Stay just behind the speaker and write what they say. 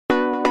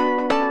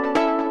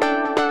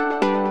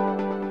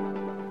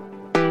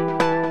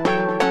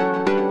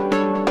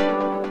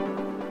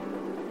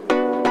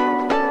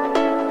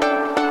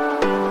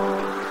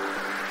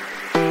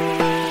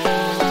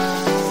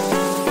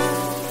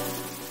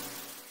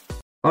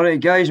All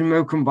right, guys, and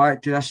welcome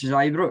back to This Is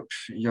Ibrox,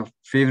 your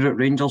favourite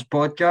Rangers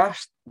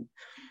podcast.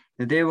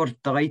 Today, we're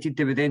delighted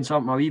to be doing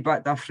something a wee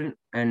bit different,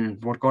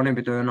 and we're going to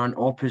be doing an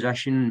a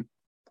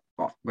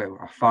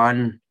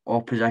fan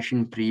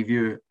opposition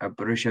preview of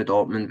Borussia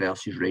Dortmund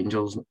versus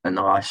Rangers in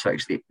the last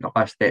 32,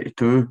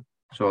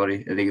 of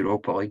the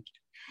Europa League.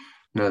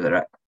 Now that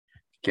it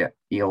get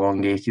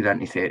elongated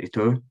into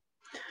 32.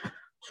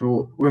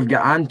 So we've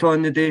got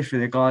Anton today for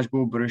the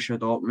Glasgow Borussia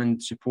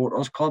Dortmund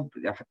Supporters Club,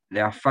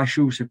 the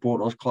official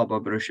supporters club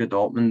of Borussia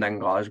Dortmund in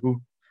Glasgow.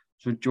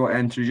 So do you want to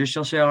introduce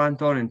yourself,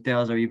 Anton, and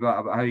tell us a wee bit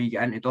about how you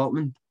get into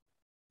Dortmund?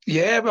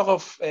 Yeah,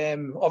 well,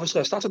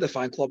 obviously I started the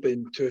fan club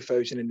in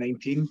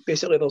 2019.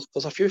 Basically,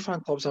 there's a few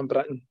fan clubs in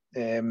Britain.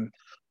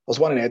 There's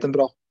one in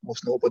Edinburgh,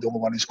 most notably the only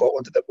one in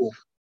Scotland. Well,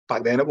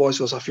 back then it was.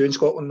 There's a few in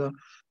Scotland now.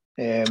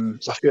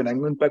 There's a few in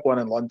England, big one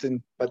in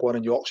London, big one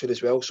in Yorkshire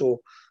as well.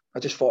 So I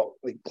just thought,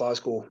 like,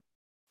 Glasgow,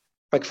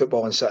 big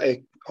footballing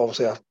city.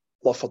 Obviously, I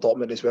love for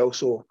Dortmund as well.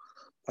 So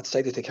I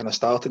decided to kind of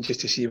start it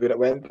just to see where it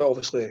went. But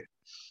obviously,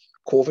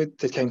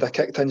 COVID had kind of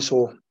kicked in,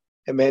 so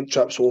it meant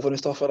trips over and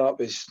stuff like that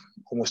was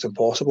almost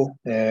impossible.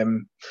 But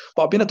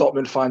I've been a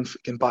Dortmund fan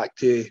going back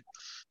to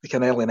the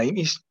kind of early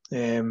 90s.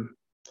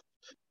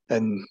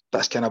 And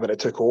that's kind of when it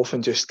took off,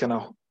 and just kind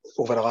of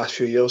over the last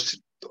few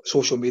years,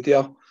 social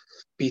media,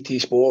 BT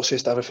Sports,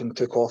 just everything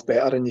took off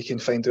better, and you can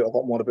find out a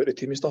lot more about the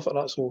team and stuff like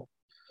that. So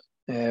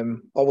I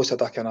always had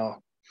that kind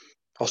of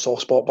a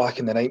soft spot back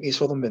in the 90s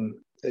for them, and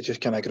it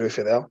just kind of grew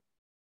from there.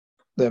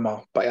 They're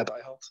my bit of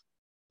diehard.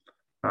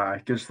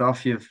 Aye, good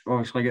stuff. You've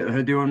obviously got the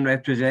hoodie on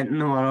representing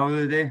them all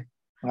the day.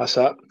 That's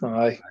it.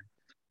 Aye.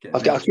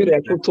 I've got a few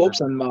retro tops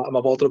in my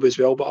wardrobe as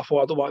well, but I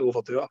thought I don't want to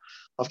overdo it.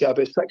 I've got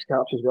about 6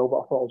 caps as well,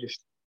 but I thought I'll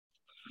just.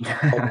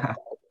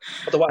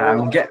 I don't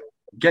want to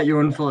get you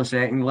on for the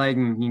second leg,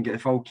 and you can get the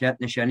full kit, and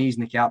the shinnies,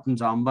 and the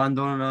captain's armband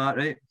on and all that,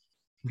 right?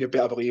 You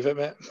better believe it,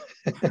 mate.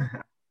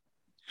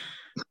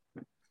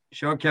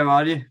 Shock, how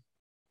are you?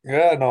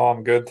 Yeah, no,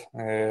 I'm good.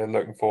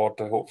 Looking forward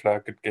to hopefully a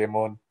good game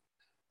on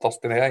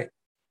Thursday night.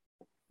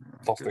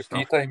 Thursday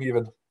tea time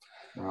even.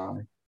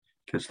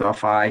 Good stuff.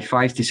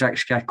 5 to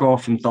 6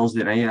 kick-off on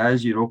Thursday night. It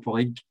is Europa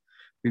League.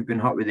 We've been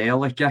hit with the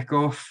early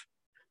kick-off.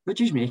 What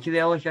do you make of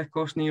the early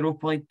kick-offs in the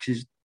Europa League?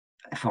 Because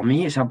for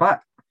me, it's a bit,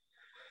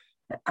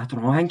 I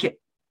don't know, I think it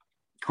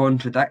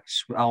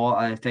contradicts a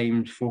lot of the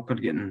times folk are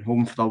getting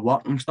home for their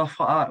work and stuff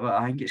like that. But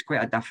I think it's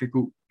quite a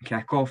difficult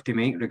kick-off to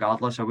make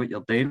regardless of what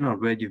you're doing or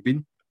where you've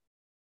been.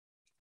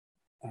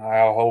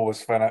 I'll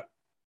always find it.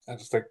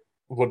 It's like,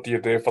 what do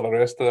you do for the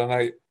rest of the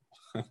night?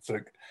 It's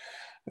like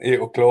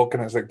 8 o'clock,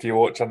 and it's like, do you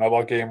watch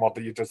another game, or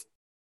do you just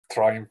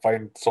try and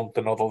find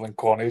something other than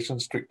Coronation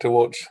Street to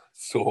watch?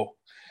 So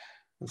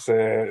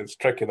it's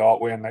tricky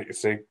that way, and like you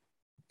say,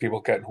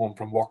 people getting home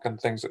from work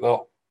and things like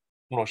that,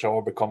 I'm not sure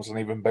it becomes an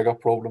even bigger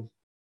problem.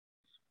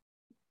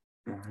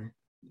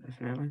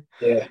 Definitely.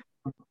 Yeah,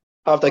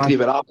 I have to agree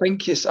with that. I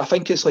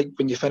think it's like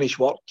when you finish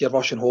work, you're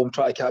rushing home,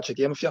 trying to catch a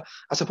game.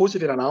 I suppose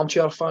if you're an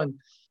armchair fan,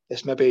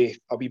 it's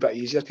maybe a wee bit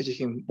easier because you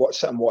can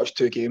sit and watch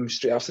 2 games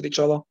straight after each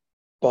other.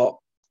 But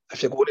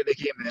if you're going to the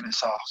game, then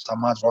it's a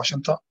mad rush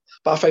into it.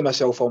 But I find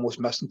myself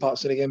almost missing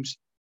parts of the games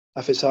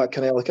if it's that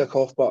kind of early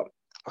kick-off. But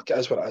it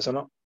is what it is, isn't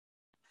it?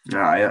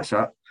 Yeah, that's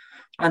it.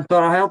 And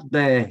I heard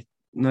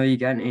you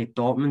get into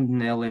Dortmund in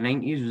the early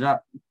 90s. Was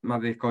that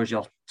maybe because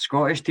your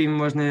Scottish team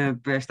wasn't the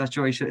best of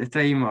choice at the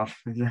time, or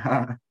is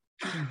that...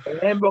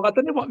 Well, I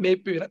didn't want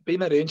maybe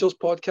being a Rangers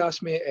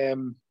podcast, mate.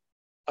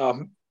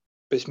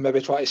 Was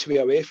maybe trying to sway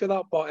away from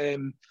that, but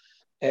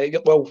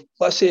well,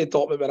 let's say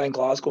Dortmund were in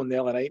Glasgow in the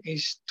early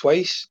 90s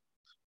twice,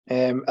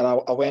 and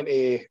I went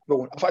to,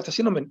 well, in fact I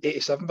seen them in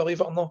 87,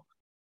 believe it or not,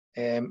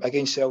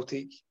 against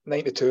Celtic,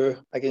 92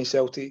 against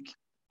Celtic,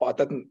 but I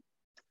didn't,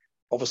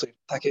 obviously,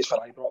 tickets for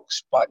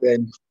Ibrox back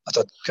then as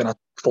a kind of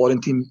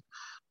foreign team,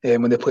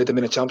 when they played them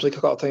in the Champions League a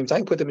couple of times. I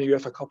think played them in the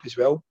UEFA Cup as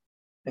well.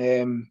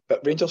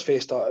 But Rangers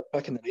faced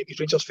back in the 90s.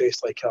 Rangers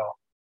faced like a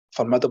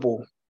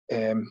formidable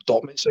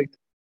Dortmund side,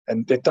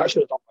 and they'd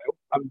actually done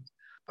well.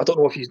 I don't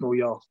know if you know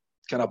your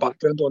kind of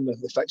background on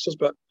the fixtures,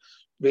 but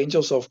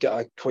Rangers have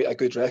got quite a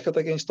good record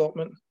against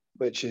Dortmund,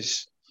 which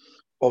is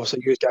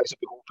obviously you guys will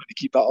be hoping to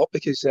keep that up,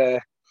 because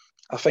I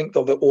think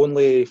they're the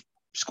only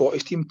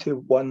Scottish team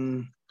to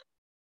win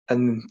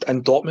in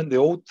Dortmund,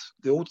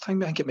 the old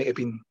time. I think it might have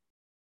been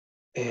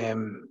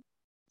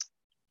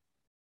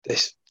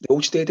the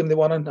old stadium they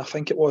won in, I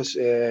think it was.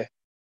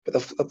 But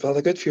they've had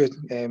a good few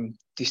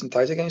decent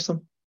ties against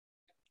them.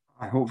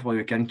 Hopefully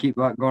we can keep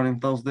that going on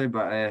Thursday,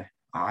 but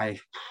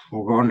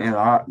we'll go on to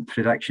that,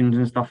 predictions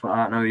and stuff like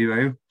that in a wee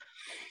while.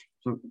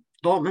 So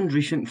Dortmund's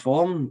recent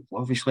form,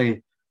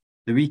 obviously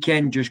the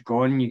weekend just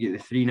gone, you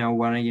get the 3-0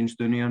 win against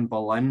Union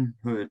Berlin,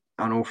 who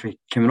I know for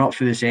coming up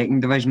for the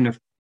second division,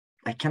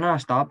 they kind of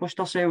established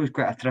themselves as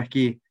quite a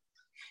tricky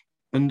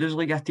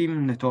Bundesliga team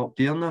in the top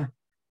tier now.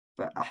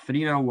 But a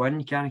 3-0 win,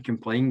 you can't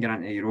complain getting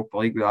into the Europa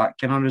League with that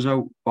kind of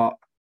result. But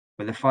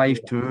with the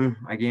 5-2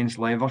 against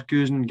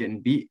Leverkusen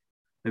getting beat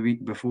the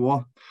week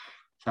before,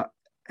 so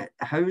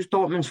how's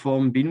Dortmund's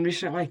form been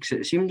recently? Because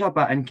it seems a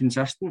bit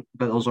inconsistent,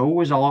 but there's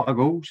always a lot of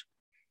goals.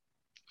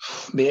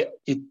 Mate,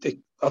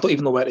 I don't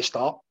even know where to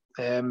start.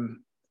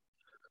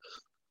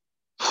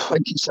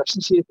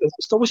 Inconsistency,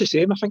 it's always the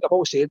same. I think I've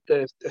always said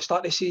the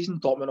start of the season,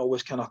 Dortmund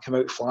always kind of come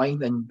out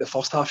flying, and the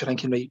first half you're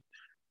thinking, right,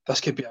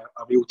 this could be a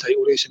real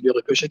title race and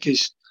really push it,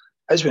 because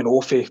as we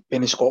know, for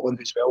being in Scotland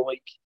as well,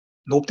 like,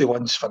 nobody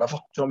wins forever. Do you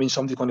know what I mean?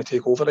 Somebody's going to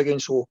take over again.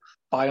 So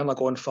Bayern are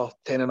going for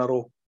 10 in a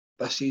row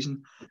this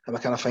season, and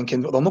we're kind of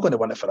thinking, well, they're not going to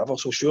win it forever.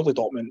 So surely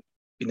Dortmund,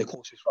 being the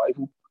closest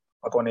rival,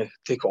 are going to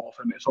take it off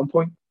them at some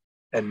point.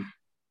 And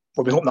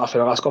we've been hoping that for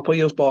the last couple of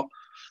years, but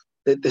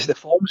the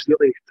form's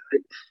really...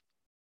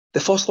 The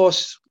first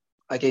loss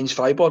against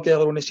Freiburg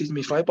earlier on the season,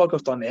 Freiburg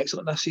have done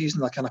excellent this season.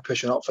 They're kind of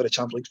pushing up for the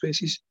Champions League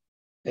spaces.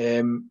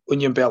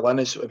 Union Berlin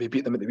is, we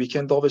beat them at the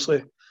weekend,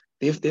 obviously.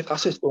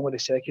 That's only the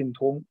second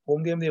home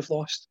game they've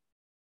lost.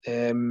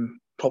 Probably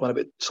in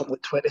about something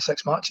like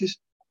 26 matches.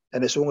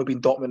 And it's only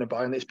been Dortmund and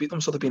Bayern that's beat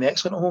them, so they've been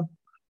excellent at home.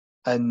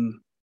 And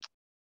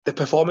the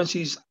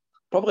performances,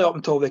 probably up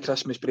until the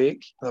Christmas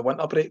break, the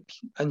winter break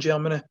in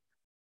Germany,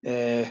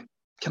 kind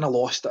of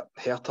lost at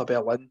Hertha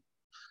Berlin.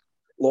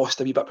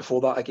 Lost a wee bit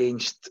before that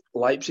against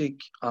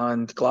Leipzig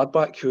and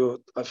Gladbach, who,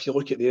 if you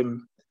look at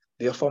them,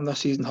 their form this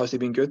season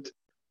hasn't been good.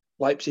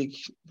 Leipzig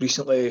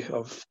recently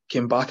have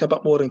came back a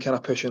bit more and kind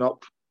of pushing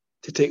up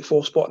to take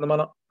fourth spot in the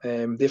minute.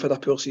 They've had a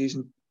poor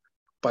season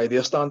by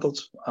their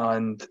standards,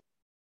 and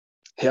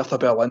Hertha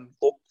Berlin,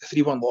 the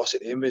 3-1 loss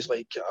at them was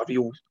like a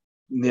real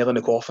nail in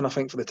the coffin, I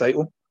think, for the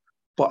title.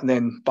 But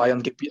then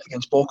Bayern get beat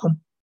against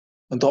Bochum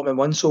and Dortmund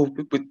win. So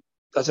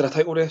is it a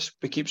title race?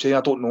 We keep saying,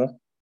 I don't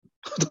know.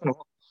 I don't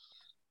know.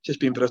 Just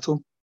being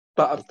brutal.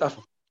 But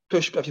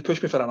if you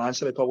push me for an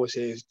answer, I'd probably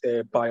say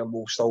Bayern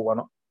will still win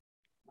it.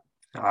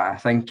 I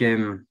think,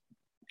 kind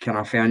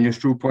of from a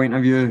neutral point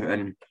of view,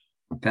 and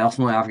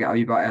personally, I've got a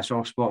wee bit of a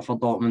soft spot for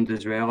Dortmund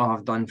as well. I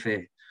have done for,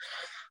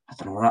 I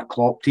don't know, that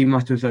Klopp team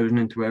of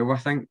 2012, I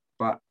think.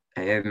 But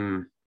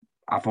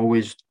I've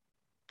always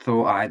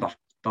thought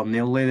they're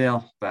nearly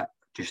there, but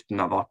just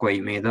never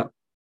quite made it.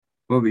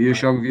 What about you,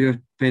 Shug? Have you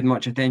paid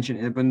much attention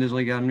to the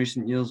Bundesliga in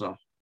recent years? Or?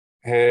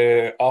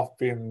 I've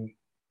been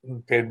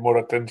paid more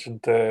attention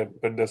to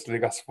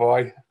Bundesliga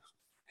 2.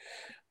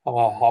 I'm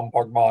a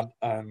Hamburg man,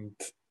 and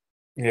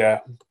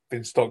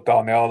been stuck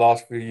down there the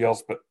last few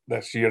years, but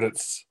this year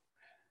it's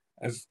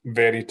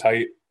very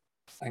tight.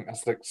 I think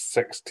it's like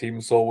 6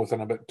 teams all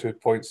within about 2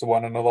 points of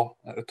one another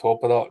at the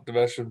top of that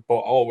division. But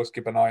I always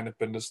keep an eye on the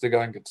Bundesliga.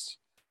 I think it's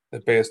the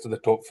best of the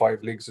top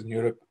 5 leagues in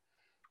Europe.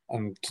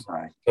 And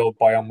until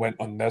Bayern went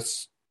on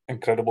this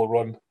incredible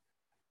run,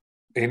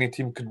 any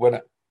team could win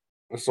it.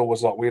 It's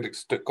always that weird, like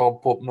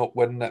Stuttgart popping up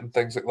winning it and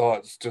things like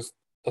that.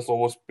 It's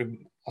always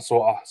been a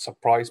sort of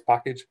surprise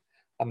package.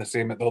 And the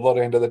same at the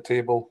other end of the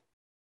table,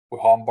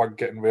 with Hamburg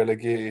getting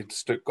relegated,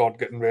 Stuttgart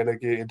getting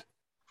relegated,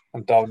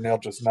 and down there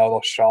just now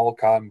there's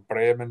Schalke and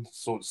Bremen.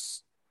 So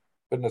it's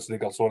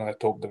Bundesliga's one of the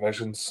top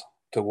divisions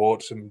to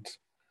watch. And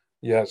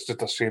it's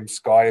just a shame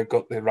Sky have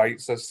got the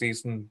rights this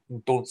season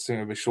and don't seem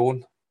to be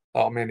shown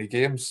that many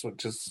games,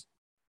 which is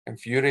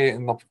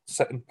infuriating. They're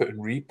sitting putting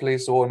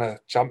replays on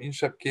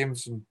championship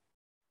games, and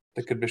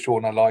they could be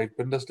showing a live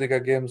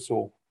Bundesliga game,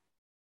 so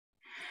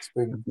it's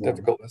been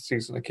difficult this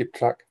season to keep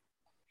track.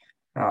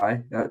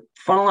 Aye.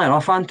 Funnily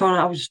enough, Anton,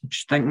 I was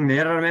just thinking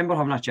there, I remember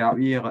having a chat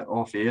with you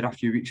off air a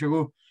few weeks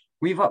ago.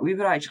 We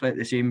were actually at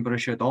the same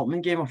Borussia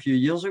Dortmund game a few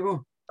years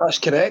ago. That's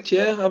correct,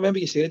 yeah. I remember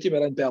you said you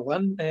were in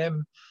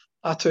Berlin.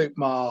 I took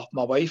my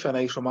wife a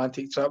nice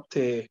romantic trip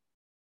to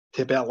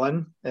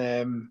Berlin.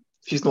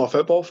 She's not a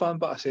football fan,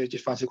 but I said, do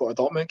you fancy going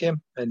to a Dortmund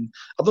game? And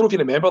I don't know if you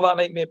remember that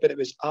night, mate, but it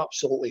was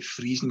absolutely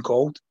freezing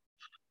cold.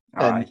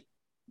 And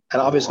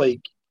I was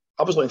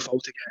looking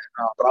forward to getting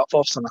a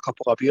breakfast and a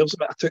couple of beers.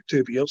 I took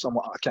 2 beers. I'm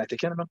like, I can't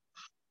take any of them.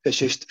 It's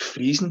just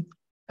freezing.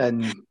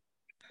 And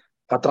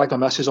I dragged my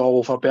missus all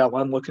over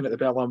Berlin, looking at the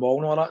Berlin Wall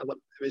and all that.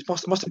 It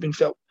must have been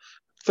felt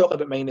about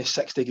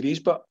 -6 degrees.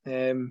 But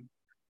that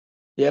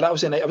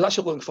was the night. I was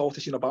actually looking forward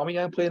to seeing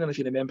Aubameyang playing. And if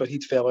you remember,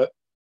 he'd fell out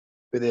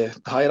with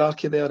the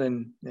hierarchy there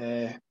and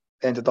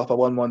ended up a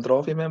 1-1 draw,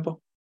 if you remember.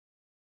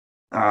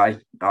 Aye,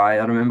 I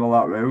remember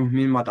that well.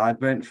 Me and my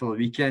dad went for the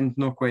weekend,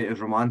 not quite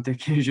as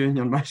romantic as you and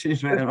your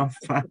missus went off.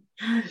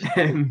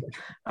 Me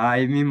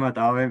and my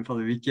dad went for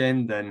the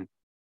weekend, and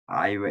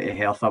I went to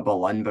Hertha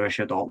Berlin,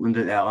 Borussia Dortmund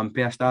at the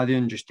Olympia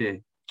Stadion, just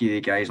to give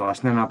the guys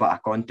listening a bit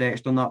of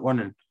context on that one.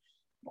 And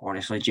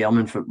honestly,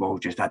 German football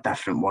just a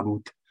different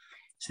world.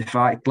 It's the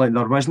fact, like,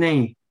 there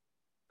wasn't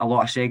a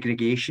lot of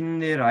segregation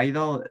there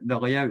either. The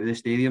layout of the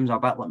stadium's a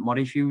bit like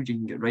Murrayfield. You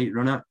can get right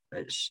around it.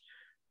 It's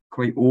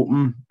quite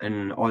open,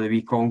 and all the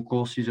wee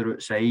concourses are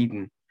outside.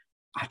 And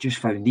I just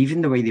found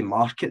even the way they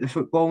market the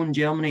football in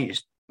Germany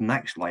is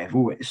next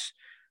level. It's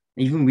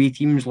even we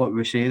teams like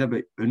we said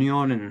about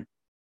Union, and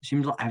it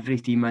seems like every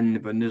team in the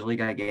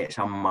Bundesliga gets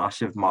a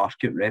massive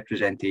market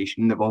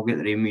representation. They've all got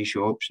their own wee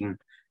shops and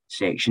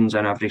sections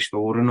in every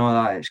store and all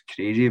that. It's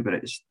crazy, but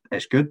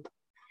it's good.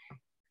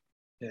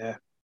 Yeah.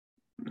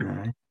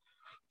 Aye.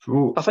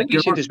 So, I think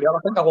you said as well, I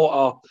think a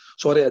lot of,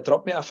 sorry to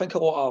interrupt me, I think a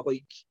lot of,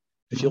 like,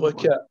 if you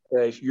look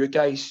at you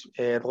guys,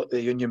 like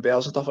the Union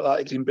Bears and stuff like that,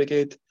 the Green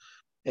Brigade,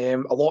 a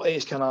lot of it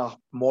is kind of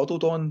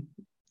modelled on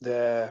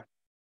the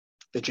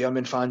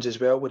German fans as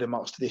well, with the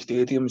march to the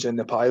stadiums and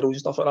the pyros and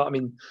stuff like that. I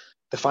mean,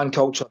 the fan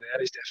culture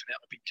there is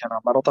definitely been kind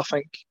of mirrored, I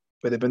think,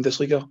 with the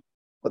Bundesliga,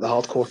 with the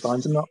hardcore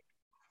fans and that.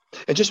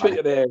 And just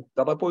what the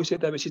other boy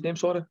said there, what's his name,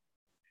 sorry?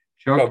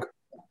 Shug?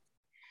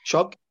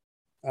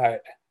 Aye.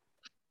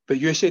 But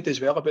you said as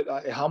well about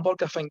that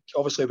Hamburg, I think,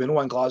 obviously we know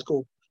in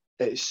Glasgow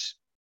it's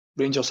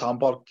Rangers,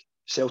 Hamburg,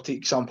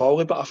 Celtic, St.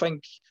 Pauli, but I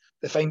think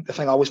the thing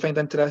I always find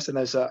interesting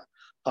is that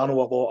I know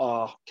a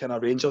lot of kind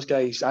of Rangers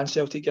guys and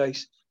Celtic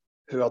guys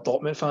who are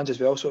Dortmund fans as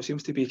well, so it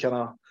seems to be kind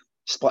of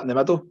split in the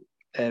middle.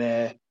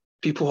 And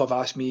people have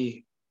asked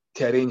me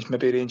to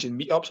arranging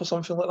meetups or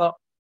something like that.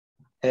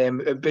 It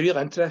would be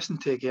really interesting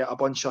to get a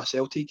bunch of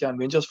Celtic and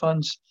Rangers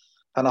fans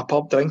in a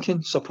pub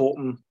drinking,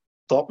 supporting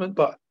Dortmund,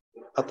 but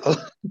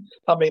that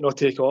might not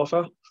take off.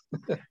 One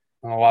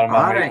of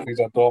my mates, he's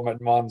a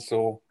Dortmund man,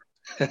 so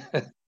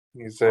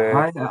he's.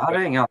 I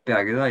think that'd be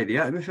a good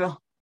idea, to be fair.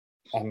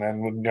 And then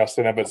when you're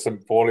saying about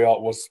St. Pauli,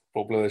 that was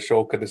probably the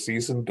shock of the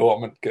season,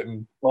 Dortmund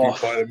getting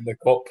beat by them in the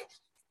cup.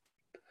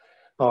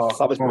 Oh,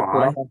 that was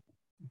cool.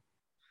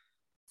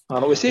 I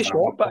know we say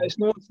shock, but it's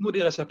not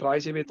really a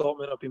surprise the way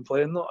Dortmund have been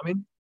playing, know what I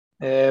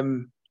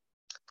mean?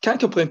 Can't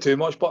complain too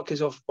much, but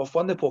because I've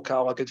won the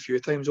Pokal a good few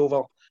times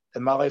over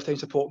in my lifetime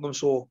supporting them,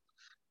 so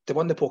to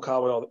win the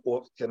Pokal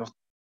or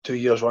 2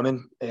 years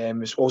running,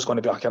 it's always going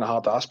to be a kind of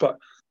hard ask, but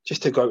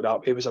just to go out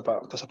that way was a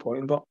bit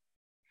disappointing. But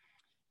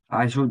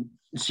so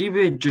see,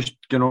 we just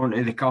going on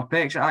to the Cup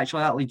exit.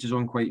 Actually, that leads us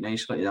on quite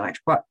nicely to the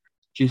next bit.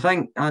 Do you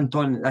think,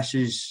 Anton, this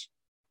is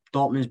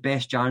Dortmund's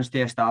best chance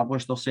to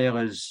establish themselves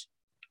as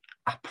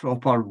a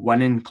proper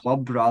winning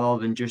club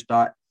rather than just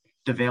that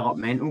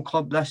developmental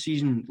club this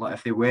season? Like,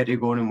 if they were to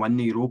go on and win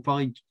the Europa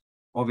League,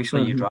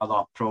 obviously you'd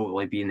rather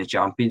probably be in the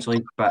Champions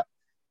League, but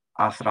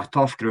after a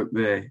tough group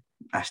with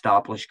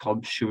established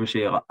clubs, should we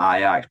say, like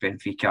Ajax,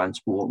 Benfica and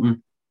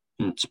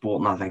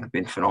Sporting I think have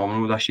been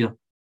phenomenal this year.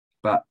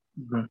 But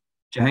do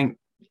you think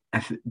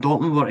if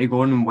Dortmund were to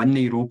go on and win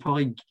the Europa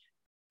League,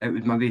 it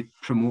would maybe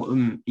promote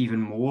them even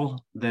more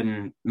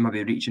than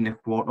maybe reaching the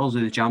quarters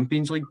of the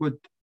Champions League would,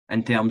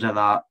 in terms of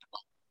that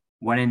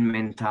winning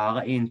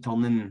mentality and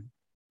turning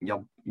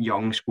your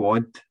young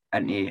squad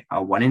into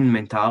a winning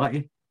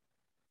mentality?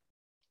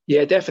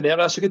 Yeah, definitely.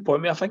 That's a good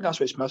point, mate. I think that's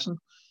what's missing.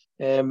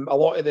 A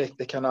lot of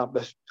the kind of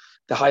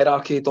the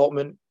hierarchy of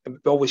Dortmund, we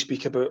always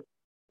speak about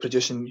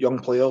producing young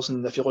players,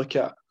 and if you look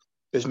at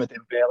Ousmane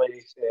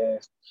Dembele,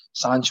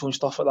 Sancho and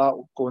stuff like that,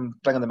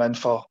 bringing them in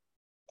for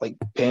like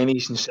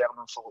pennies and selling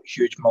them for like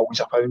huge millions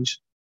of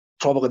pounds.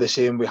 Probably the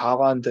same with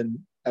Haaland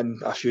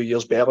and a few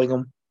years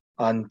Bellingham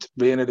and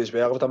Reina as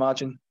well, I would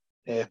imagine.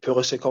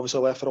 Pulisic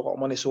obviously left for a lot of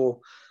money,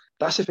 so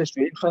that's the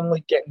frustrating thing,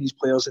 like getting these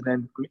players, and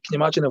then can you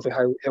imagine if we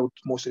held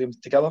most of them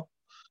together?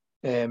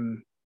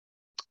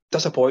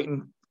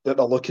 Disappointing that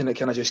they're looking at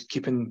kind of just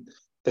keeping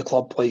the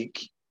club like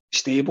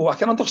stable. I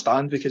can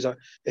understand, because I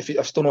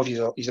don't know if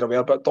you're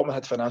aware, but Dortmund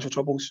had financial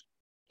troubles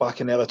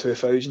back in the early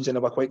 2000s and they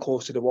were quite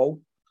close to the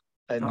wall.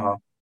 And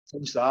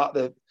since that,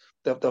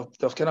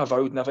 they've kind of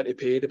vowed never to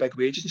pay the big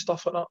wages and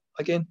stuff like that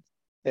again.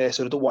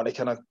 So they don't want to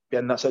kind of be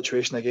in that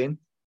situation again,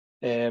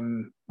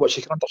 which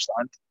you can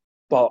understand.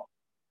 But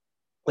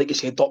like you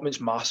said, Dortmund's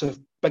massive,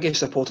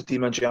 biggest supported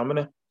team in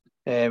Germany.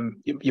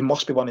 You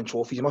must be winning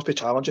trophies, you must be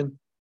challenging.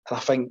 And I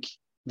think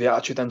the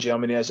attitude in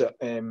Germany is that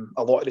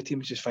a lot of the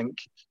teams just think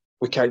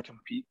we can't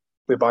compete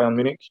with Bayern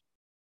Munich.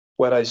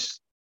 Whereas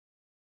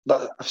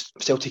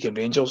Celtic and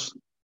Rangers,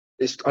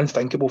 it's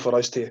unthinkable for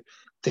us to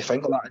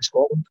think like that in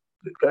Scotland.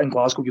 In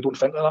Glasgow, you don't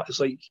think like that.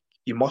 It's like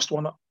you must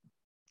win it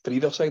for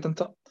either side,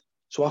 isn't it?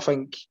 So I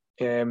think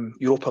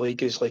Europa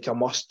League is like a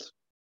must.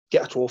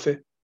 Get a trophy.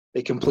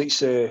 It completes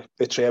the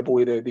treble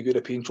with the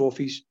European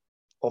trophies.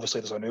 Obviously,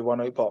 there's a new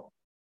one out, but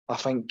I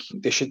think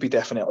they should be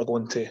definitely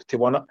going to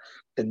win it.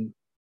 And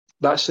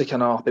that's the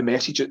kind of the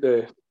message that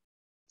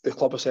the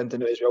club are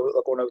sending out as well, that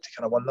they're going out to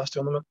kind of win this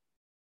tournament.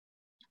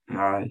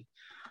 Aye.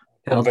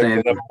 I don't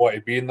think they never want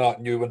to be in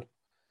that new one.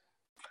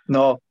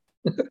 No.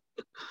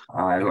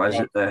 Aye, what is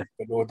it? The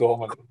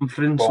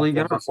Conference League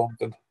or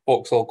something.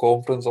 Vauxhall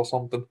Conference or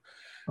something.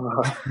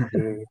 I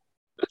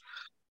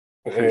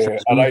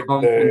like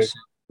one of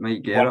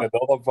the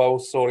other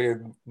vows,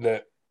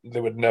 that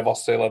they would never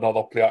sell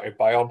another player to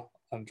Bayern.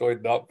 I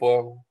enjoyed that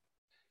vow.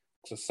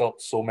 There's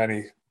so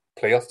many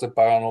players to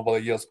Bayern over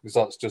the years, because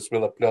that's just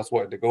where the players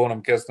wanted to go, and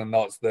I'm guessing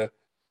that's the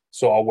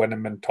sort of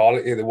winning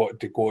mentality. They wanted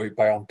to go to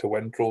Bayern to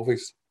win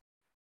trophies,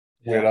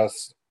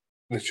 whereas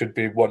they should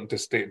be wanting to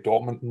stay at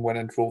Dortmund and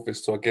winning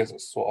trophies. So I guess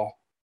it's sort of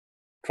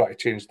try to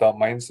change that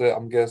mindset,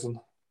 I'm guessing.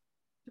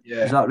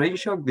 Yeah. Is that right,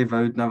 Shug? They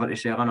vowed never to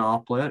sell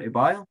another player to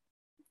Bayern?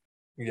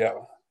 Yeah.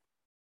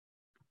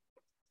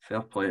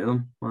 Fair play to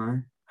them. Aye.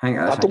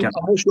 I'm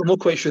not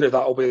quite sure if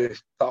that'll be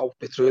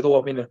true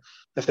though. I mean,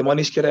 if the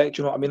money's correct,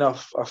 you know what I mean.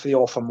 If they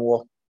offer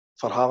more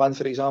for Haaland,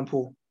 for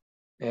example,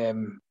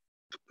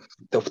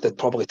 they'd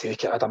probably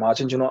take it, I'd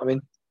imagine, do you know what I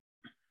mean?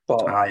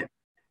 But Aye,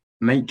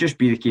 might just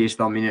be the case,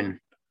 I mean,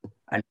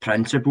 in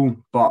principle,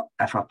 but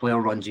if a player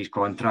runs his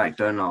contract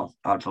down or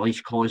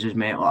release clauses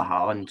met like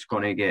Haaland's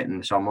going to get in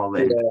the summer,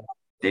 then yeah,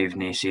 they've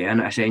no say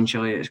in it,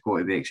 essentially. It's got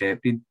to be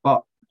accepted.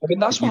 But I mean,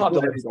 that's if what you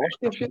happened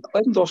don't, to Lewandowski.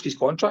 Lewandowski's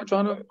contract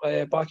ran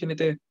out back in the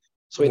day,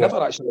 so he Yeah.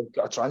 never actually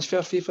got a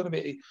transfer fee for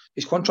him.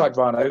 His contract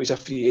ran out, he was a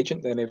free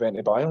agent, then he went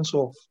to Bayern,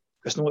 so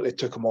it's not like they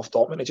took him off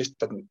Dortmund, they just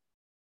didn't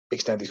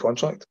extend his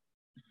contract.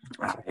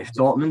 if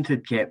Dortmund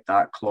had kept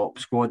that Klopp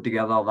squad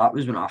together, that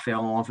was when I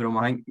fell in love with them.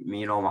 I think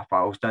me and all my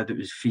pals did. It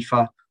was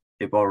FIFA.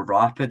 They were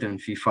rapid,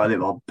 and FIFA, they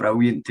were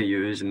brilliant to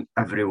use, and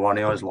every one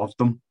of us loved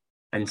them.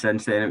 And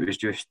since then, it was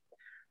just,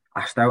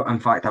 in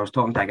fact, I was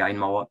talking to a guy in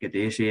my work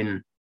today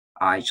saying,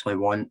 I actually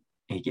want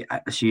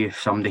to see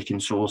if somebody can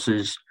source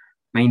us,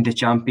 mind the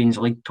Champions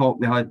League top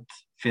they had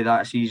for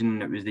that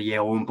season. It was the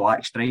yellow and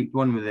black striped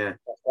one with the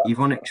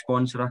Evonik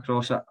sponsor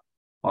across it.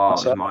 Oh,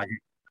 That's it was it.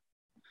 magic.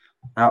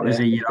 That was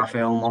Yeah. the year I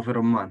fell in love with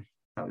him, man.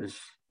 That was,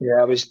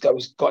 Yeah, I was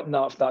gutting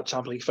that for that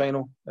Champions League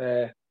final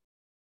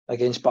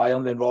against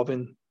Bayern. Then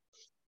Robin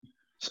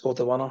scored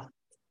the winner.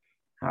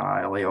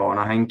 later on,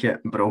 I think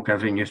it broke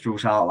every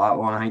neutral's heart, that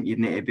one. I think you'd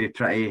need to be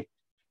pretty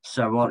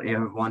sour to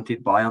have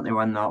wanted Bayern to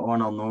win that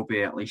one, or no,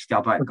 be at least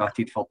a bit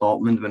gutted for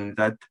Dortmund when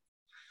they did.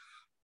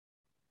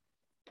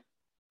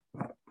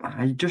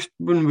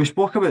 When we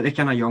spoke about the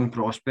kind of young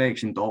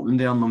prospects in Dortmund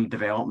there and them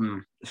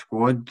developing the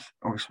squad,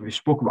 obviously we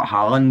spoke about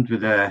Haaland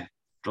with the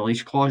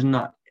release clause and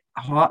that.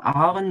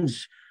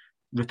 Haaland's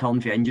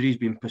return for injury has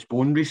been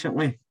postponed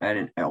recently,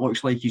 and it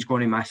looks like he's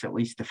going to miss at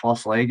least the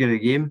first leg of the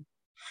game.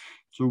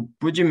 So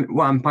what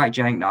impact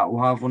do you think that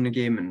will have on the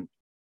game, and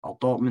are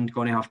Dortmund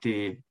going to have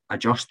to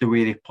adjust the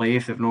way they play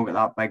if they've not got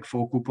that big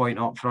focal point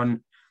up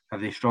front?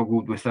 Have they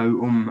struggled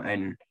without him,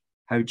 and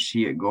how do you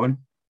see it going?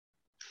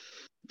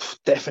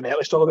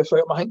 Definitely struggled without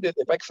him. I think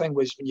the big thing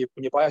was when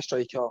you buy a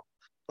striker,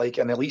 like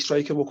an elite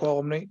striker, we'll call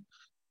him, right?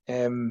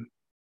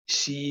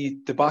 See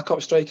the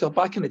backup striker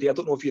back in the day. I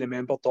don't know if you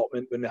remember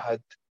Dortmund when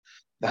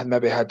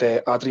they had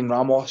Adrian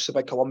Ramos, the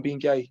big Colombian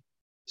guy.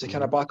 He's a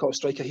kind of backup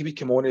striker. He would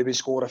come on, he would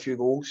score a few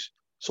goals.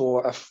 So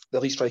if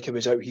the lead striker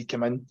was out, he'd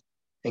come in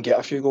and get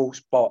a few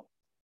goals. But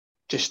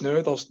just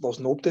now, there's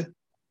nobody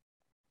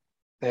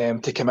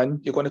to come in.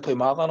 You're going to play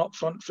Marlon up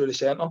front through the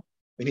centre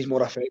when he's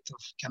more effective,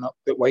 kind of a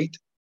bit wide.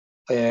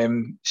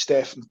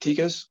 Stefan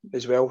Tigges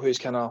as well, who's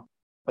kind of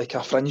like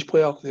a fringe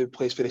player who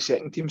plays for the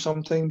second team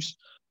sometimes.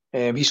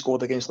 He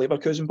scored against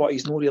Leverkusen, but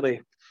he's not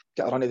really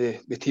got a run of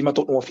the team. I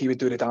don't know if he would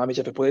do the damage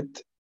if he played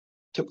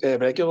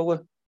regularly.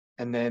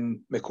 And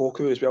then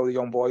Mikoku as well, the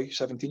young boy,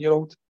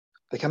 17-year-old.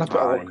 They kind of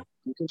put a lot of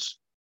focus.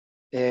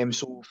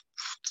 So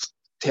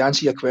to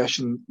answer your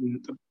question,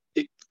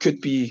 it could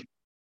be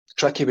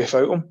tricky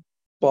without him.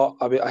 But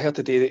I heard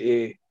today that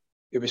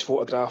he was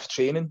photographed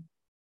training,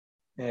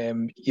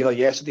 either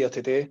yesterday or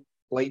today,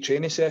 light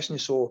training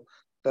sessions. So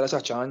there is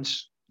a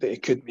chance that he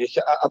could make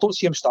it. I don't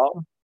see him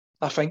starting.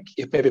 I think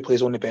he maybe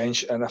plays on the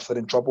bench, and if they're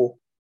in trouble,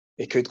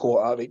 he could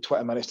go at like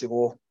 20 minutes to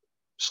go,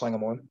 sling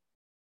him on.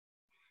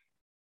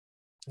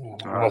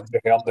 I heard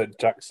that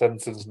Jack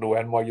Simpson's no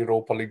in my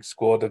Europa League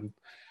squad, and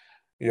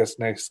he's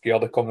not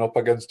scared of coming up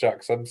against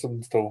Jack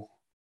Simpson. So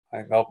I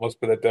think that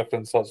must be the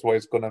difference. That's why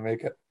he's going to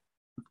make it.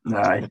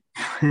 Aye.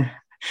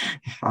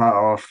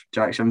 Off.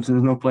 Jack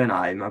Simpson's not playing.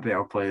 Aye, maybe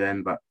I'll play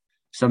then. But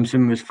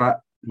Simpson was fit.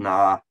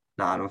 Nah,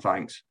 no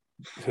thanks.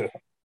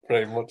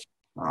 Pretty much.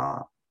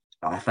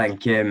 I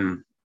think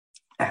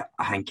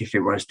if it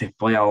was to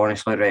play, I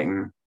honestly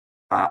reckon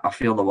I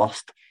feel the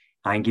worst.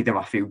 I think he'd have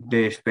a field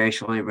day,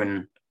 especially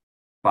when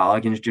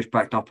Balogun's just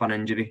picked up an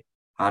injury.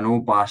 I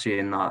know Bassey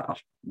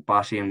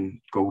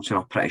and Goldson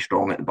are pretty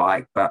strong at the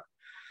back, but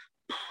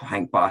I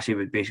think Bassey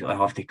would basically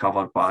have to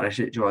cover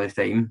Barisic all the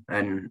time,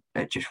 and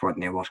it just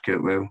wouldn't work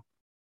out well.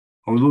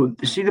 Although,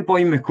 see the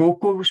boy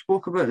Mikoku we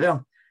spoke about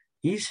there,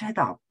 he's had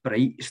a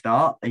bright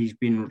start. He's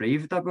been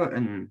raved about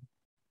in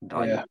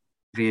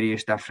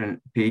various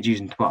different pages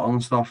and Twitter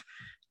and stuff.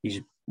 He's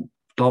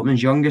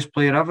Dortmund's youngest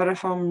player ever,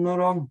 if I'm not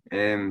wrong.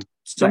 16,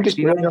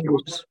 I think it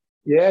was.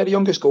 Yeah, the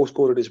youngest goal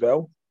scorer as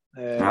well.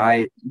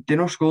 Aye, did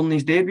he score in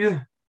his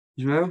debut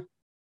as well?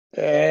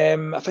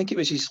 I think it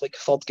was his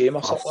third game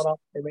or something like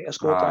that. He might have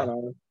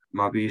scored.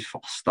 Maybe his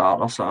first start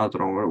or something. I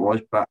don't know what it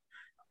was, but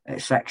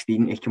at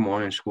 16 to come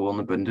on and score in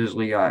the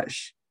Bundesliga,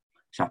 it's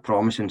a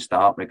promising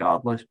start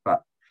regardless.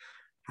 But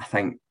I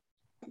think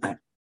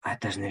it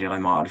doesn't really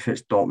matter if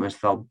it's Dortmund's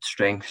third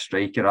strength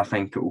striker. I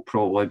think it will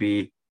probably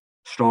be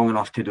strong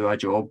enough to do a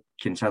job,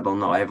 considering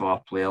the level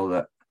of player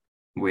that,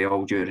 with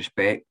all due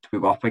respect, we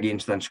go up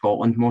against in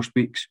Scotland most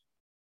weeks.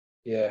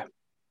 Yeah.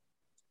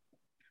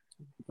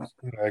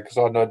 Because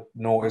I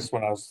noticed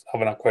when I was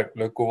having a quick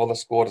look over the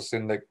score, it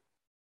seemed like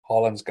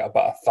Haaland's got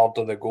about a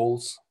third of the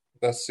goals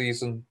this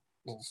season.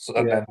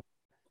 And then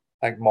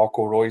I think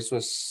Marco Reus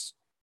was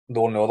the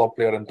only other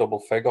player in double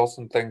figures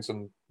and things,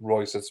 and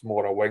Reus is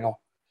more a winger.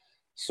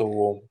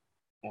 So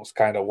I was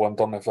kind of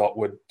wondering if that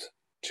would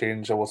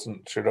change. I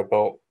wasn't sure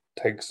about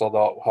Tiggs or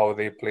that, how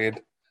they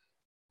played.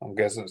 I'm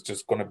guessing it's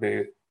just going to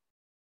be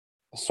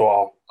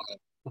sort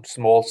of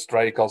small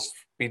strikers,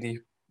 speedy,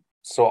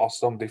 sort of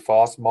somebody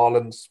fast.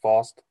 Marlon's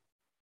fast,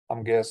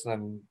 I'm guessing,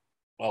 and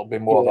it'll be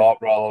more of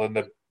that rather than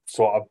the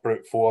sort of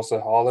brute force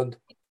of Haaland.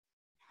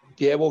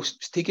 Yeah, well,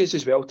 Tigges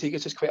as well.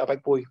 Tigges is quite a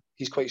big boy.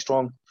 He's quite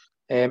strong.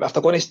 If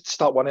they're going to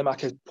start one of them, I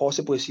could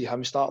possibly see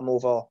him starting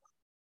over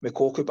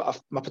Moukoko,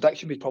 but my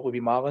prediction would probably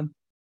be Marlon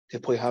to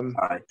play him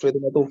through the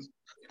middle.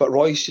 But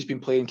Royce has been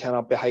playing kind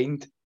of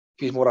behind.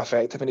 He's more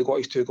effective, and he got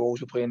his 2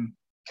 goals. We're playing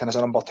kind of as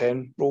a number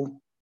 10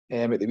 role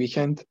at the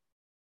weekend.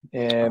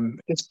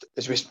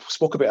 As we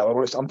spoke about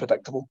earlier, it's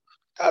unpredictable.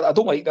 I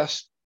don't like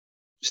this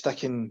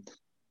sticking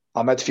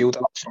a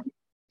midfielder up front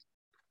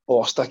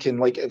or sticking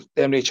like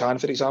Emre Can,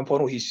 for example. I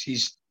know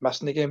he's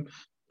missing the game,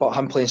 but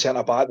him playing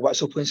centre back,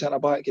 Witsel playing centre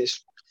back,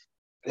 it's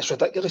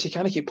ridiculous. You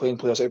can't keep playing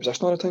players out of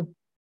position all the time.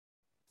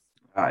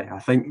 I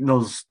think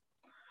there's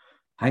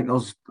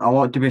a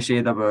lot to be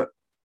said about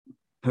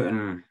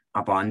putting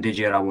a bandage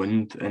or a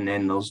wound, and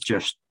then there's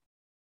just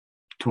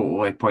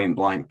totally point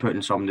blank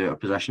putting somebody out of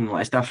position.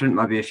 Like, it's different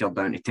maybe if you're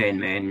down to 10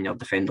 men and your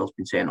defender's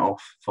been sent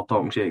off, for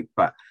talk's sake,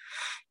 but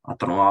I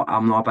don't know,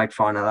 I'm not a big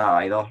fan of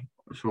that either.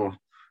 So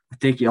I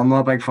take it you're not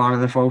a big fan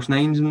of the false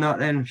nines and that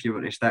then, if you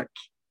were to stick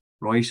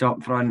Royce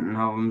up front and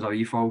have him as a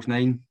wee false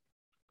nine?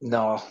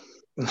 No.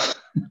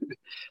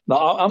 No,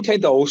 I'm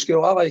kind of old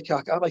school. I like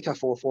a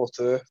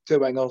 4-4-2, 2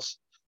 wingers,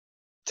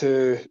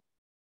 2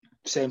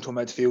 central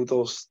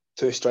midfielders,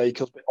 2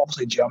 strikers. But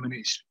obviously in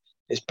Germany,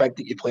 it's big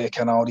that you play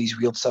kind of all these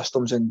weird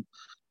systems and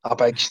a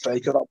big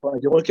striker up front.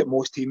 If you look at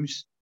most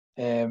teams,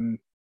 they've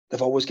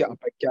always got a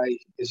big guy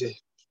as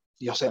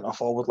your centre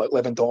forward, like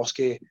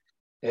Lewandowski,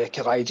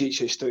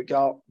 Karajic at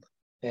Stuttgart.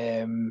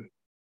 Who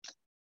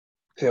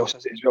else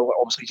is it as well?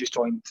 Obviously just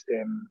joined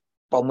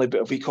Burnley,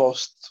 but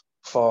Weghorst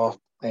for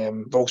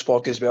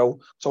Wolfsburg as well.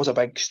 So he's a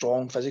big,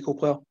 strong, physical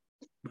player.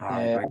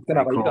 I like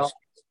that.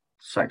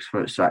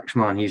 6'6",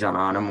 man. He's an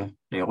animal.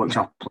 He looks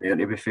a player,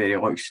 to be fair. He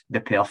looks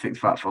the perfect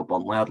fit for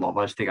Burnley. I'd love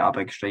us to get a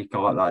big striker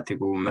like that to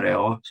go with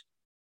Morelos.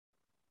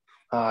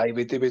 He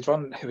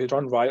would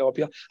run right up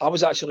here. I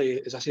was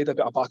actually, as I said,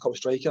 about a backup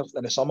striker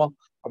in the summer.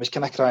 I was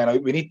kind of crying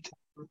out,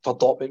 for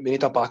Dortmund, we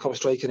need a backup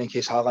striker in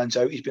case Haaland's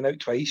out. He's been out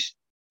twice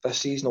this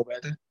season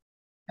already.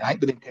 I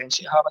think with the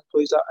intensity Haaland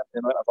plays that and the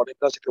amount of running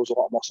he does, he feels a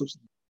lot of muscles.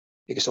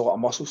 He gets a lot of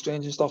muscle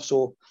strains and stuff.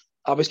 So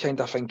I was kind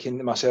of thinking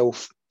to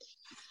myself,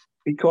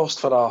 Weghorst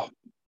for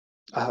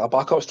a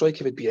backup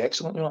striker would be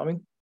excellent, you know what I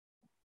mean?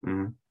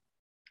 Mm.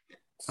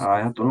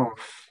 I don't know.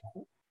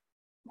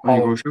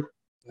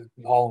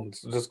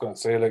 Haaland's just going to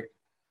say, like,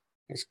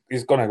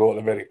 he's going to go at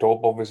the very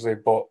top, obviously,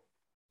 but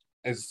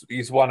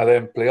he's one of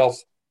them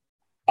players.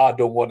 I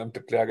don't want him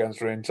to play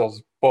against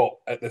Rangers, but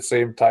at the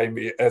same time,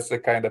 he is the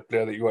kind of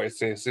player that you want to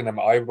say, seen him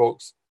at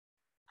Ibrox.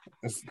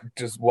 It's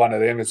just one of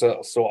them. It's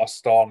a sort of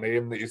star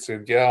name that you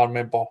said, yeah, I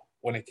remember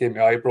when he came to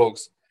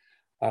Ibrox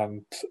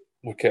and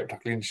we kept a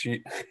clean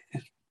sheet.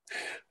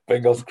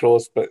 Fingers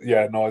crossed, but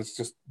yeah, no, it's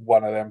just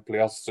one of them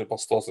players,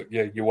 superstars that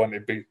you want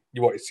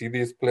to see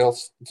these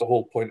players. It's the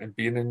whole point of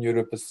being in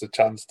Europe, is the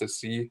chance to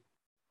see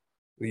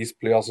these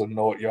players and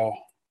not your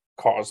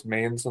Curtis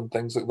Mains and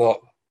things like that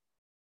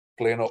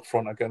playing up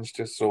front against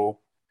you. So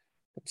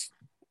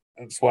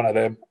it's one of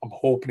them. I'm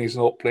hoping he's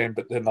not playing,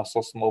 but then there's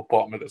a small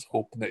part of me that's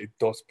hoping that he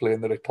does play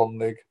in the return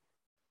leg.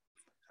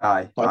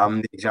 Aye,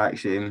 I'm the exact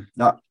same.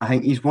 I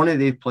think he's one of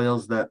the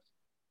players that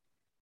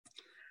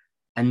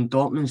in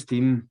Dortmund's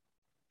team,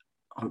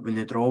 when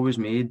the draw was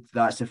made,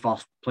 that's the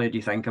first player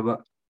you think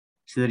about.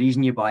 So the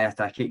reason you buy a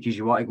ticket, because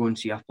you want to go and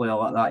see a player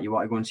like that, you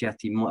want to go and see a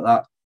team like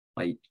that.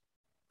 Like,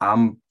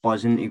 I'm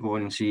buzzing to go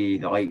and see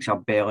the likes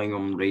of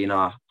Bellingham,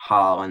 Reina,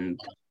 Haaland,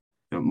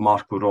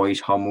 Marco Reus,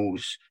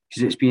 Hummels,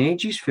 because it's been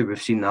ages since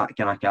we've seen that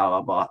kind of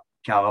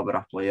calibre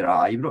of player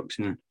at Ibrox.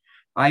 And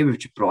we've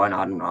just brought in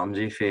Aaron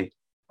Ramsey for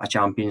a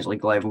Champions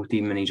League level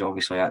team, and he's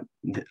obviously at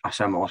a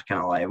similar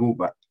kind of level,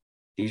 but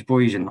these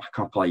boys in a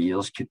couple of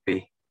years could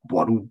be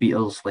world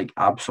beaters, like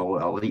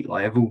absolute elite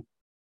level.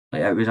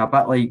 Like, it was a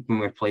bit like when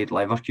we played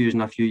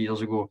Leverkusen a few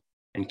years ago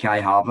and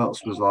Kai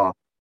Havertz was a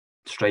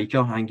striker.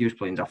 I think he was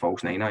playing as a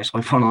false nine,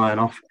 actually, funnily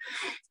enough.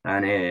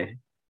 And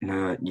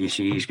you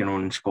see he's going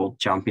on and scored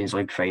Champions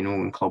League final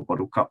and Club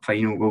World Cup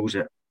final goals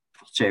for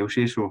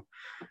Chelsea. So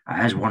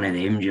it is one of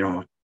them, you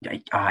know.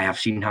 I have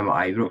seen him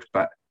at Ibrox,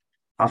 but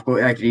I've got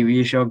to agree with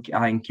you, Shug.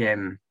 I think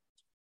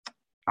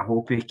I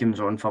hope he comes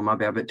on for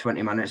maybe about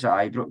 20 minutes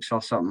at Ibrox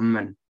or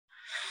something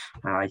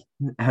and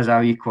has a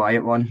wee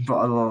quiet one, but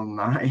other than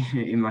that,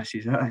 he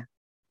misses it.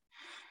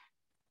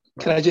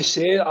 Can I just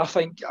say, I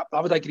think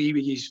I would agree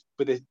with you.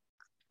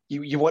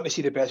 You want to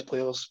see the best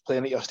players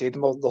playing at your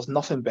stadium. There's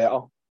nothing better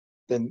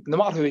than, no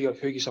matter who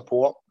you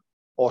support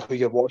or who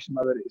you're watching,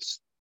 whether it's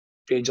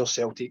Rangers,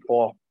 Celtic,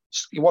 or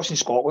you're watching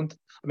Scotland.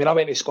 I mean, I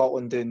went to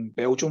Scotland and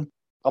Belgium.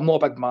 I'm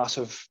not a big,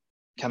 massive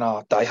kind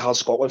of die-hard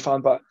Scotland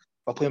fan, but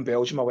by playing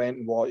Belgium, I went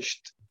and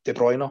watched De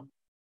Bruyne,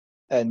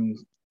 and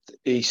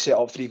he set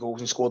up 3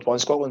 goals and scored 1.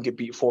 Scotland get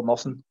beat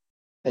 4-0,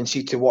 and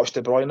see, to watch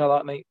De Bruyne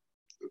that night,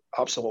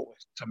 absolutely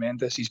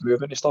tremendous. He's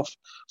moving and stuff.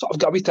 So I've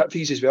got a wee tip for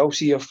you as well.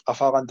 See if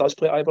Alan does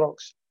play at Ibrox.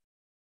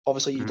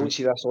 Obviously, you don't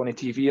see this on the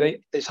TV,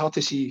 right? It's hard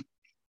to see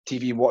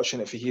TV watching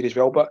it for here as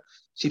well. But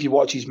see if you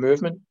watch his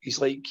movement,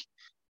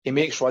 he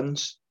makes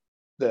runs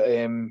that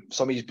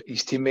some of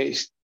his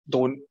teammates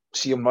don't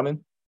see him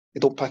running. They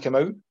don't pick him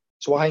out.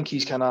 So I think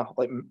he's kind of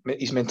like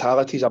his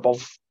mentality is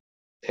above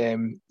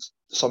some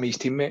of his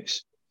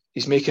teammates.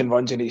 He's making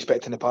runs and he's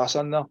expecting to pass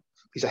in there.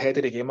 He's ahead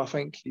of the game, I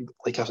think.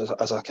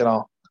 As a kind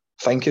of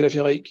thinker, if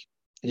you like.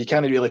 And you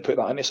can't really put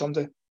that into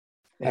somebody.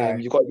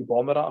 You've got to be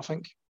born with that, I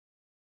think.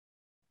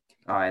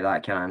 Aye,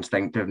 that kind of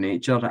instinctive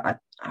nature.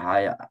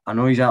 I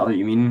know exactly what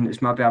you mean.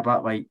 It's maybe a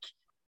bit like,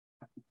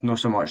 not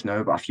so much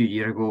now, but a few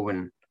years ago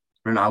when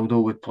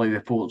Ronaldo would play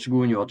with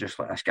Portugal and you're just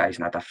like, this guy's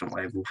on a different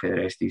level for the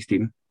rest of his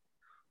team.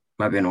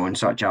 Maybe not on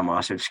such a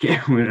massive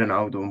scale with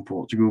Ronaldo in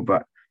Portugal,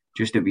 but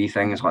just to be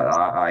things like that,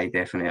 aye,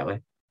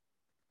 definitely.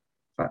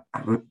 But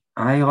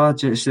aye,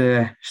 lads, it's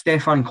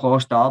Stefan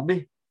Klos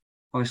derby.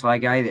 Obviously a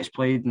guy that's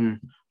played and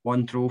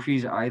won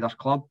trophies at either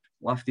club,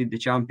 lifted the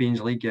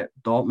Champions League at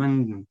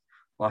Dortmund and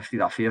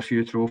lifted a fair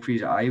few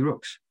trophies at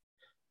Ibrox.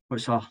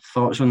 What's our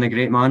thoughts on the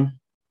great man?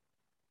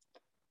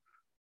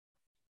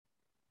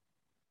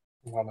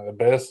 One of the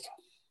best.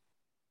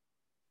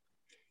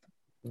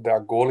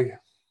 Their goalie.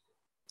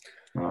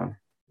 Do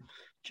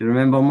you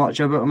remember much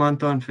about him,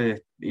 Anton, for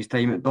his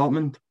time at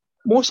Dortmund?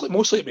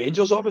 Mostly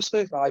Rangers,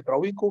 obviously. Aye,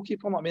 brilliant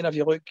goalkeeper. I mean, if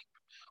you look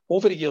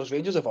over the years,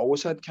 Rangers have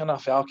always had kind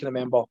of, I can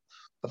remember,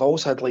 they've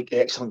always had like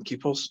excellent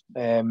keepers.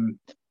 Going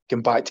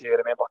back to, I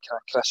remember kind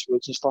of Chris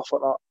Woods and stuff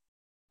like that.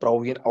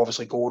 Brilliant.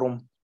 Obviously,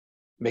 Gorham,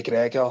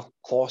 McGregor,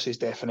 Klos is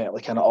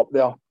definitely kind of up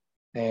there.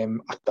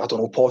 I don't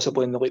know,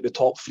 possibly in the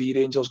top 3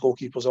 Rangers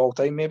goalkeepers all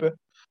time, maybe.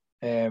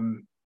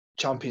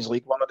 Champions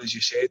League winner, as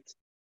you said.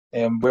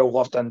 Well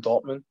loved in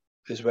Dortmund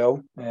as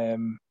well.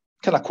 Kind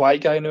of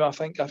quiet guy now, I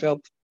think. I've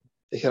heard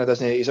he's out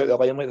the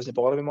limelight, doesn't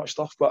bother with much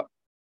stuff, but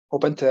it'll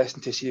be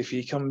interesting to see if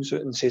he comes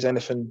out and says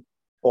anything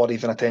or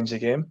even attends the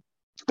game.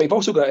 But you've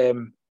also got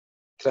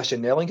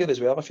Christian Nellinger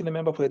as well, if you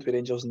remember, played with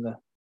Rangers in the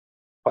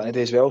back in the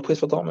day as well, played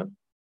for Dortmund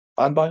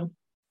and Bayern.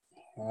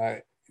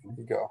 Right,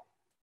 you go.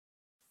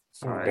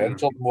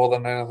 Bench up more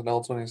than anything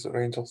else when he's at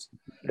Rangers.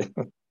 It's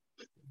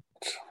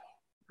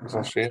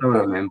a shame. I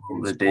remember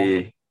the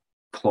day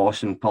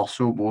Klos and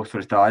Purcell both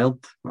retired.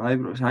 I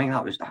think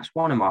that's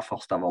one of my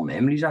first ever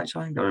memories,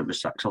 actually. I think it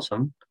was 6 or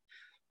 7.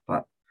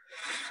 But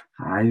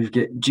we've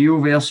got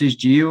Gio versus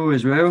Gio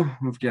as well.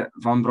 We've got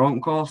Van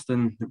Bronckhorst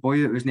and the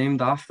boy that was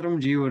named after him,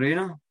 Gio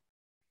Reyna.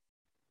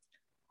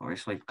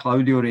 Obviously,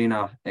 Claudio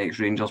Reyna,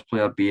 ex-Rangers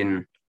player,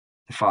 being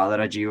the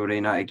father of Gio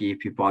Reyna, to give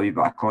people a wee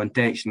bit of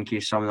context in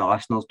case some of the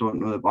listeners don't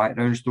know the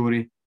background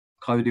story.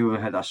 Claudio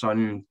had a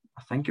son,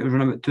 I think it was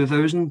around about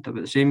 2000,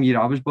 about the same year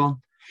I was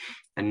born,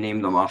 and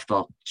named him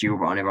after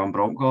Giovanni Van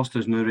Bronckhorst,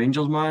 who's new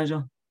Rangers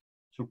manager.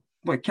 So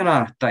what kind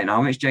of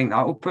dynamics do you think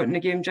that will put in the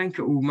game? Do you think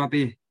it will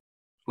maybe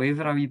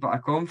flavour a wee bit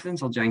of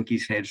confidence, or do you think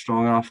he's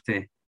headstrong enough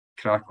to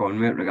crack on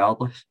with it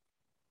regardless?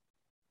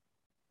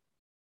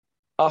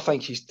 I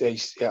think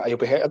he'll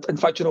be head. In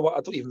fact, you know what?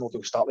 I don't even know if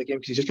he'll start the game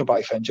because he's just come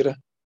back from injury.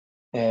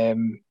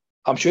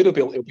 I'm sure he'll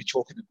be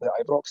choking to play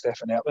at Ibrox,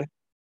 definitely.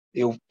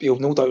 He'll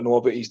no doubt know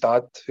about his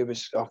dad, who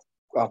was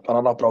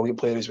another brilliant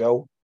player as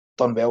well,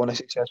 done well in a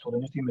successful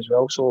Rangers team as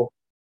well. So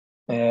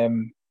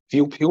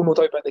he'll no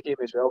doubt bet the game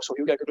as well. So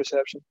he'll get a good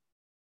reception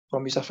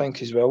from us, I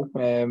think, as well.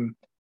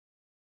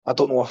 I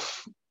don't know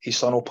if his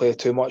son will play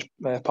too much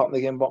part in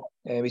the game, but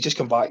he's just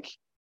come back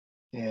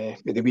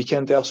at the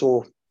weekend there.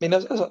 So I mean, I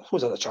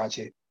suppose there's a chance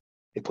he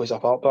plays a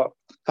part. But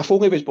if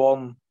only he was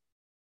born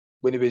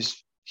when he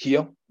was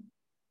here,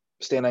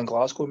 staying in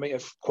Glasgow, he might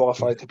have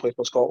qualified to play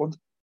for Scotland.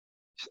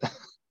 That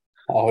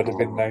would have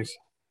been nice.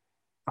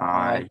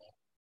 Aye.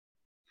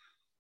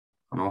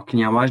 I know. Can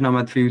you imagine a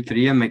midfield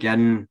 3 of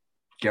McGinn,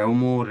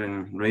 Gilmore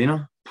and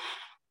Rayner?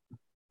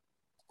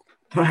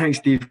 I think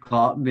Steve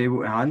Clark would be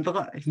able to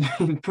handle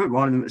it. Put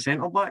one of them at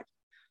centre back.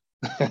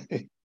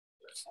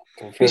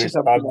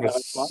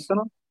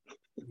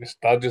 His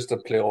dad used to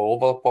play all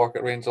over the park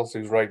at Rangers.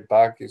 He's right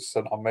back. He's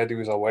centre mid. He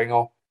was a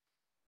winger.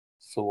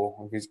 So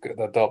if he's got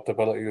the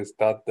adaptability of his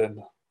dad,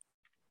 then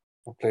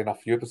he'll play in a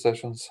few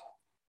positions.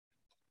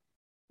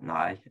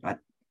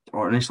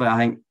 Honestly, I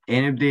think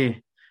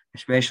anybody,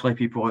 especially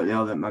people out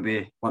there that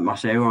maybe, like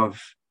myself, have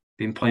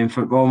been playing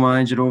Football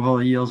Manager over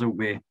the years, will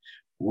be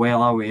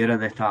well aware of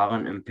the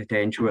talent and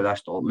potential of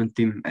this Dortmund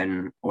team.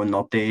 And on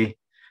their day,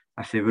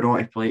 if they were on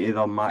to play to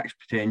their max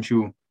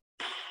potential,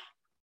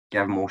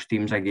 give most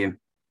teams a game.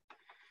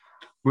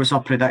 What's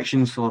our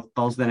predictions for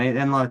Thursday night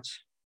then,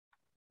 lads?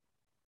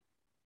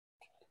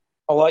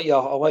 I'll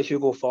let you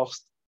go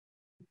first.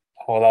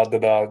 Well, I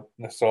did a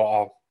sort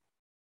of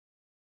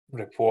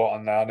report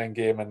on the Annan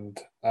game, and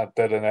I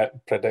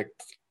didn't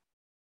predict.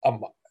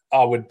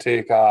 I would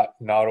take a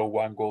narrow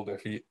 1-goal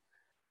defeat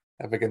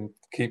if we can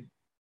keep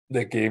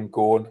the game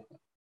going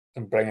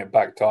and bring it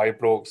back to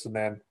Ibrox. And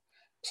then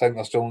I think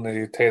there's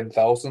only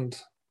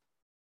 10,000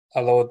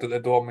 allowed at the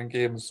Dortmund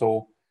game,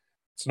 so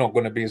it's not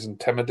going to be as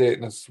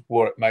intimidating as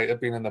what it might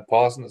have been in the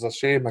past. And it's a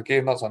shame.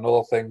 Again, that's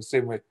another thing.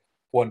 Same way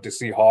want to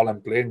see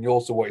Haaland playing, you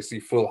also want to see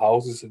full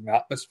houses and the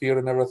atmosphere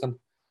and everything.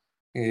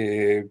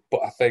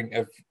 But I think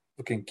if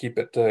we can keep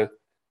it to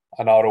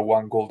a narrow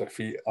 1-goal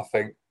defeat, I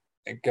think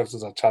it gives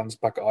us a chance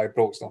back at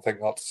Ibrox, and I think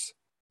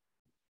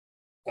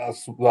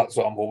that's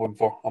what I'm hoping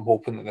for. I'm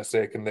hoping that in the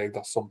second leg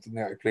that's something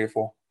that I play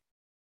for.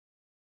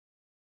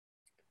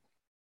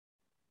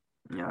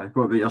 Yeah,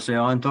 what about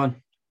yourself,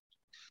 Anton?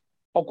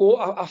 I'll go.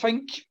 I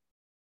think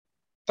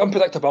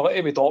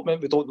unpredictability with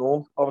Dortmund. We don't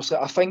know. Obviously,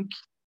 I think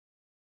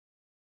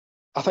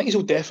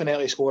he'll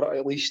definitely score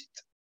at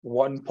least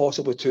one,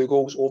 possibly 2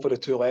 goals over the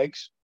 2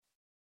 legs.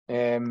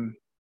 But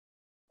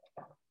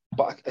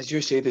as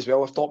you said as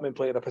well, if Dortmund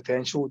play the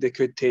potential, it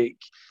could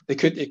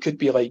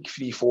be like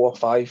 3, 4,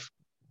 5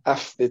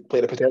 if they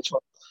play the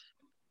potential.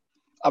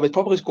 I would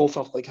probably go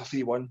for like a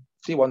 3-1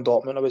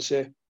 Dortmund, I would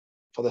say,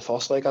 for the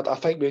first leg. I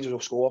think Rangers will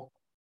score.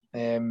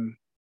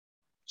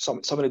 Some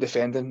of the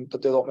defending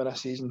that the Dortmund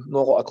this season,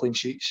 not a lot of clean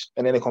sheets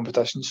in any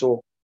competition,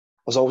 so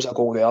there's always a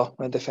goal there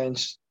in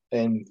defence,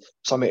 and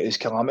some of it is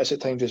calamitous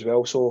at times as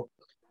well. So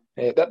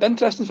the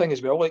interesting thing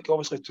as well, like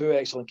obviously 2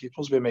 excellent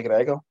keepers with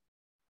McGregor.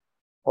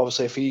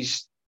 Obviously, if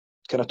he's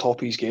kind of top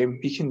of his game,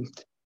 you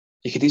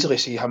could easily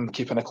see him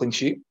keeping a clean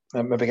sheet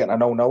and maybe getting a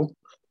 0-0.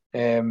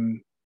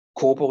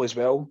 Kobel as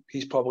well.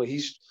 He's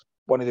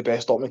one of the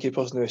best Dortmund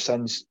keepers now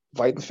since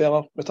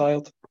Weidenfeller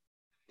retired.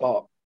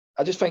 But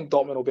I just think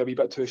Dortmund will be a wee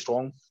bit too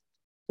strong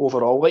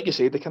overall. Like you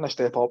said, they kind of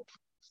step up.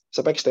 It's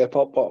a big step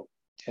up, but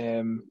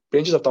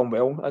Rangers have done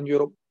well in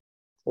Europe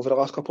over the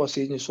last couple of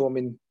seasons. So I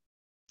mean,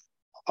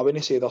 I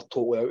wouldn't say they're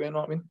totally out. You know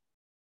what I mean?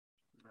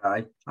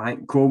 Aye, I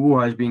think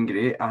Kobel has been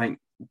great. I think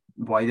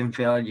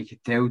Weidenfeller, you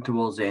could tell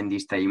towards the end of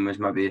his time was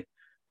maybe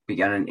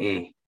beginning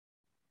to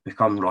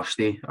become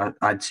rusty.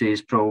 I'd say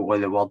is probably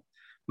the word.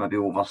 Maybe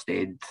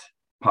overstayed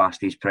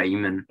past his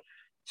prime, and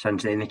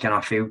since then they kind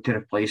of failed to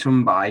replace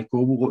him. But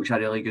Kobel looks a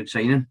really good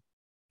signing.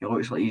 He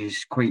looks like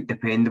he's quite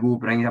dependable,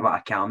 brings a bit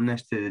of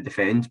calmness to the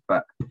defence.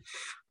 But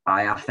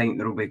I think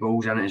there will be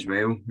goals in it as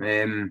well.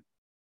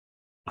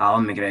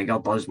 Alan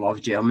McGregor does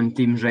love German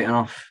teams right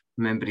enough.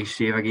 Remember his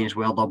save against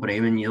Werder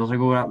Bremen years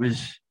ago? That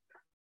was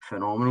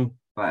phenomenal.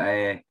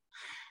 But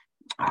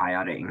I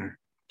reckon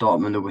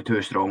Dortmund will be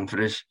too strong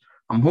for us.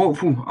 I'm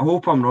hopeful. I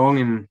hope I'm wrong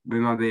and we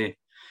maybe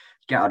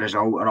get a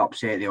result or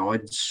upset the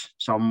odds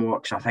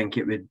somewhat. Because I think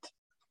it would.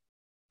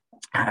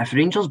 If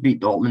Rangers beat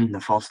Dortmund in the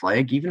first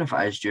leg, even if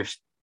it is just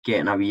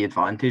getting a wee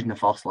advantage in the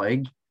first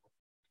leg,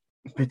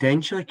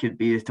 potentially could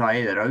be the tie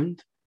of the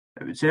round.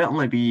 It would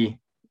certainly be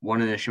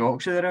one of the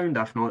shocks of the round,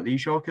 if not the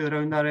shock of the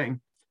round, I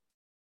reckon.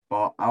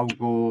 But I'll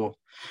go.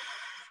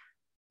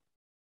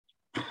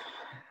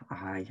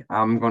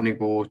 I'm going to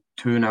go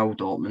 2-0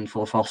 Dortmund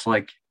for the first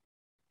leg.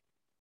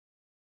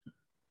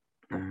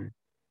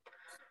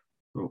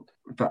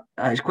 But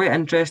it's quite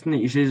interesting that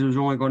you say there was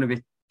only going to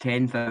be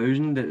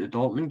 10,000 at the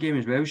Dortmund game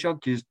as well, Shug,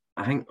 because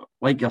I think,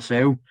 like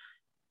yourself,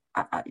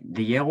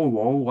 the yellow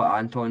wall, what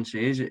Anton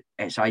says,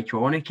 it's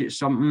iconic. It's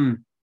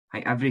something I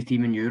think every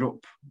team in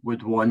Europe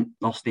would want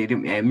their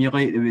stadium to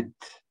emulate. They would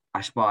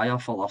aspire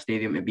for their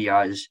stadium to be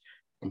as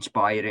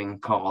inspiring,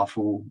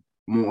 colourful,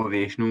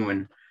 motivational,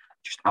 and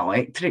just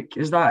electric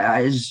as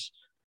that. It is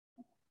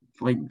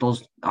like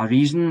there's a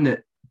reason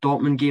that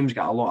Dortmund games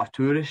get a lot of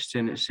tourists,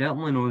 and it's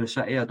certainly not the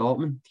city of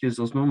Dortmund because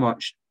there's not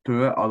much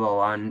to it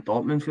other than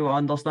Dortmund, feel I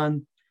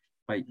understand.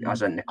 Like,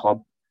 as in the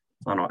club.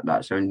 I know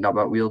that sounds a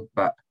bit weird,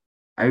 but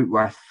out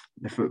with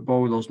the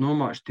football, there's not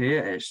much to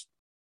it. It's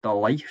the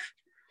life.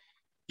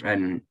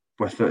 And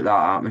without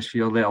that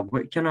atmosphere there,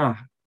 what kind of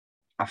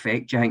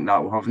effect do you think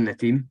that will have on the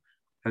team?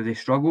 Have they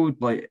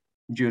struggled like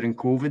during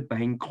COVID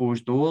behind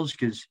closed doors?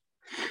 Because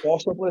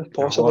possibly.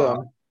 There's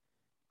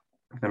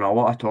been a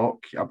lot of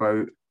talk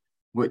about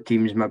what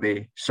teams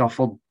maybe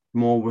suffered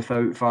more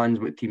without fans,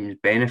 what teams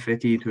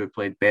benefited, who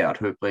played better,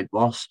 who played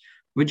worse.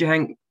 What do you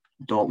think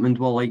Dortmund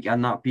were like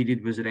in that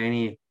period? Was there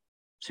any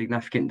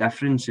significant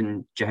difference,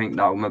 and do you think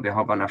that will maybe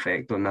have an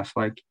effect on this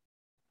leg?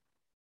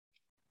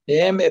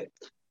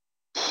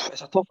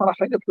 It's a tough one. I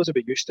think the players will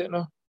be used to it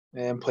now,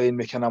 playing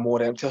with kind of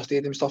more empty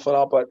stadium stuff like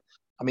that. But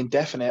I mean,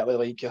 definitely,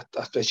 like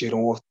as you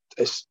know,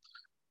 it's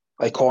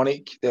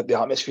iconic. The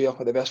atmosphere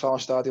at the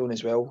Westfalen Stadion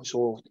as well.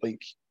 So,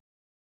 like,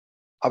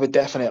 I would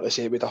definitely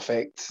say it would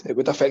affect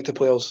the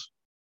players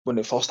when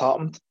it first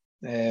happened.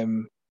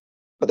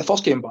 But the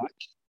first game back,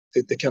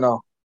 the kind of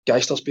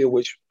Geisterspiel,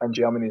 which in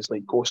Germany is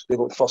like ghost. They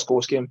got the first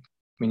ghost game,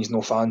 means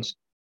no fans.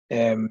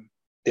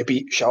 They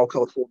beat Schalke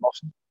 4-0.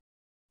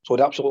 So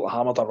they absolutely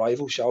hammered their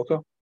rival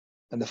Schalke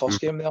in the first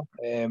game there,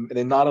 and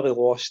they narrowly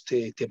lost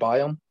to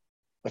Bayern,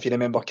 if you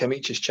remember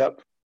Kimmich's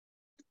chip.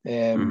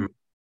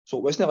 So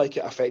it wasn't like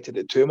it affected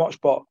it too much,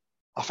 but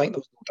I think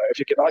there's no doubt if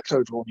you get that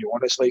crowd rolling you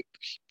on, it's like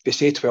they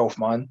say 12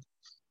 man,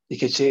 you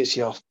could say it's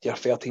your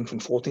 13th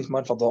and 14th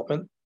man for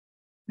Dortmund.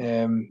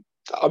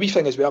 A wee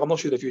thing as well, I'm not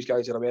sure if you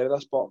guys are aware of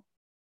this, but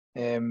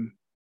do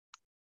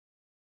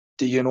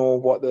you know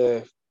what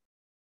the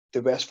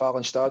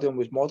Westfalen Stadion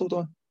was modelled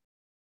on?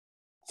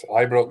 It's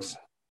Ibrox.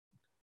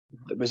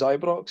 It was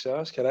Ibrox, yeah,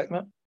 that's correct,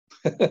 mate.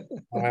 I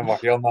remember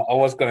hearing that. I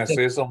was going to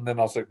say something, and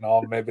I was like,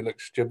 no, maybe look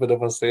stupid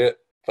if I say it.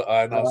 But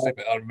I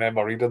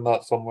remember reading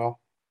that somewhere.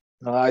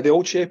 The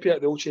old shape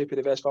of the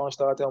Westfalen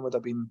Stadium would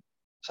have been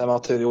similar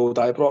to the old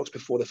Ibrox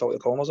before they filled the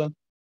corners in.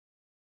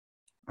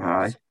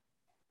 Aye.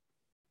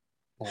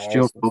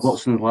 Stuart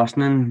Robertson's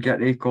listening, get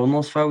the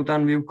corners filled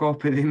in, we'll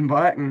copy them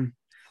back and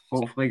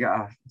hopefully get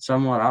a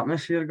similar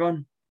atmosphere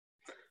going.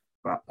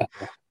 But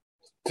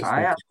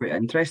that's quite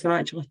interesting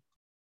actually.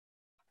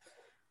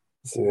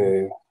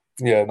 So,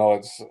 yeah, no,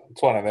 it's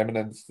one of them,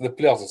 and the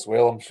players as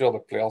well. I'm sure the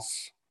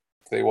players,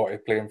 if they want to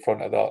play in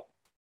front of that,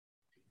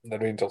 the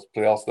Rangers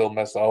players, they'll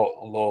miss out.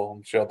 Although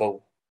I'm sure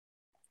they'll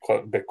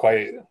be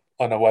quite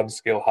on a one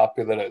scale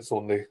happy that it's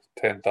only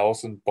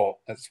 10,000. But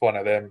it's one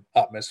of them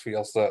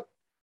atmospheres that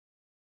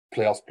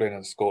players playing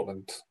in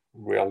Scotland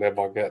rarely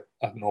ever get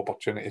an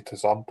opportunity to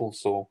sample.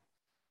 So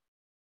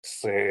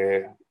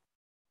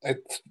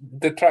it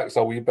detracts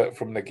a wee bit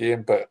from the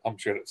game, but I'm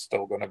sure it's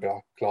still going to be a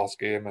class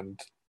game, and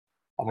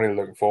I'm really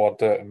looking forward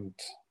to it. And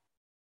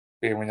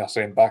when you're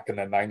saying back in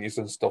the 90s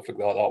and stuff like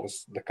that, that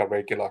was like a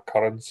regular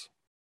occurrence.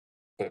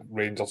 But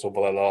Rangers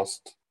over the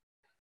last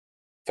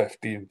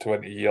 15,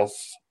 20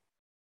 years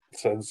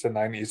since the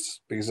 90s,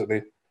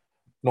 basically,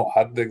 not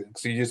had the...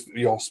 Because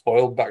you're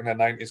spoiled back in the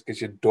 90s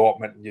because you had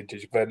Dortmund and you had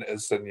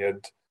Juventus and you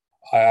had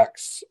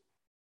Ajax.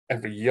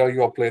 Every year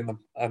you were playing them,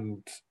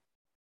 and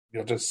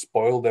you're just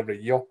spoiled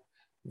every year.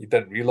 You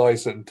didn't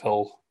realise it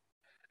until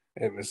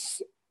it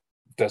was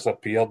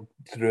disappeared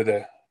through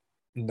the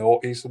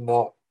noughties and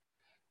that.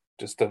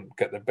 Just didn't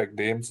get the big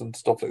names and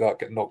stuff like that,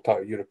 get knocked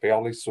out of Europe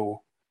early.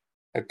 So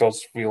it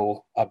does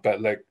feel a bit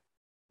like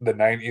the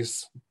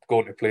 90s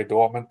going to play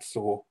Dortmund.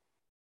 So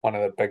one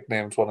of the big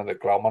names, one of the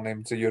glamour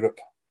names of Europe.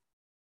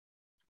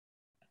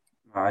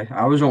 Aye,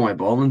 I was only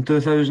born in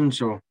 2000,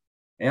 so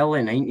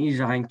early 90s,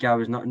 I think I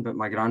was nothing but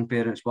my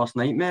grandparents' worst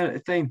nightmare at the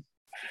time.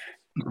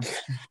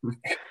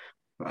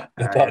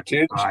 Did that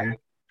change?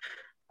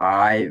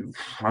 I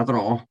don't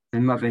know. They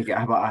maybe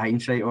get a bit of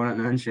hindsight on it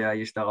now and say I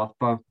used to love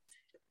pal.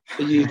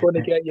 Are you going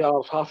to get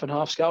your half and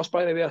half scarves,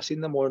 by the way? I've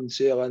seen them on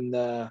sale in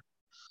the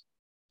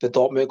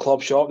Dortmund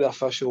club shop, the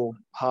official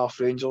half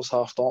Rangers,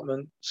 half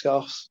Dortmund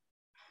scarves.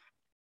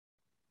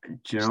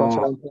 Do you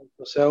know,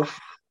 yourself?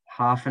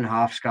 Half and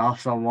half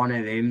scarves are one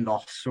of them. They're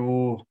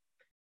so...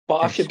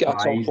 But if you've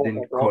got a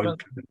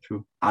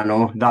top I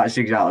know, that's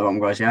exactly what I'm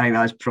going to say. I think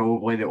that's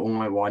probably the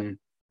only one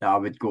that I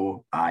would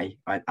go, I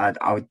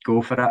would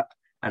go for it.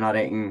 And I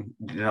reckon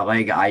the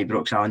leg at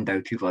Ibrox, I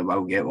undoubtedly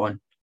will get one.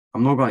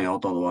 I'm not going to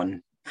order the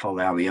one for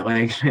the away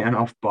legs, right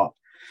enough, but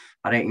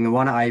I reckon the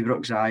one at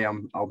Ibrox,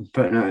 I'm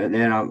putting it out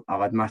there,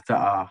 I'll admit it,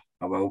 I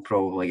will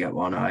probably get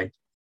one,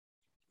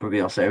 Probably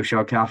yourself,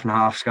 Shug, half and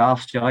half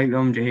scarves. Do you like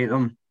them? Do you hate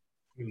them?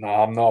 No,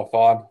 I'm not a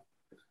fan.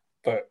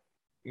 But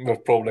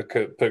we've probably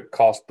could put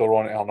Castor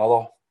on it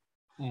another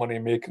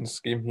money-making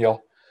scheme here.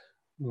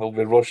 They'll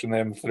be rushing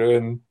them through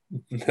and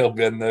they'll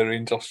be in the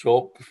Rangers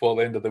shop before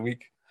the end of the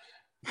week.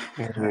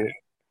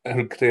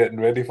 And creating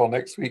ready for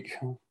next week.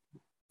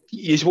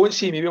 You won't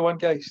see maybe one,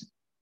 guys.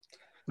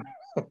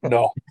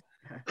 No,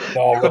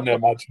 I wouldn't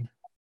imagine.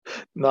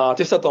 Nah,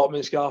 just a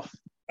Dortmund scarf.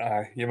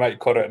 You might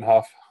cut it in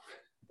half.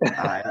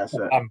 That's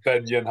it. I'm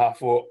betting you in half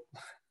vote.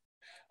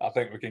 I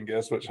think we can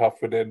guess which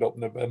half would end up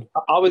in the bin.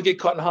 I would get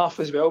cut in half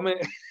as well,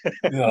 mate.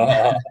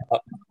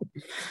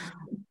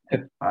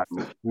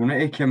 We'll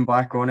need to come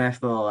back on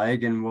after the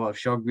leg and we'll have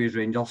Shugby's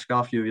Rangers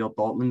scarf, you your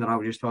Dortmund, and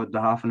I'll just hold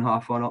the half and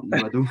half one up in the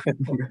middle.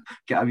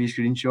 Get a wee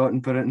screenshot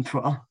and put it on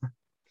Twitter.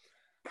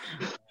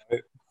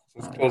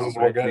 As close as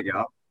we'll get.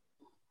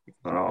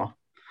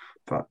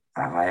 But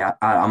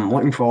I'm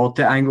looking forward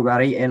to it. I think it'll be a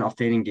right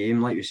entertaining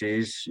game, like you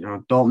says. You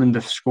know, Dortmund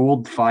have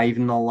scored 5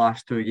 in their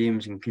last 2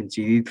 games and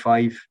conceded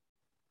 5,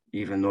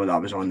 even though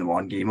that was on the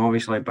one game,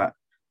 obviously. But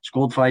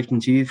scored 5,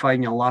 conceded 5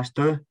 in your last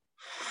 2.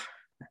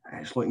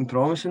 It's looking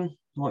promising.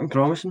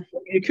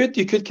 You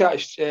could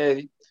catch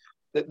the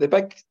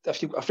big.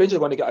 If Rangers are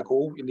going to get a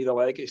goal, you need a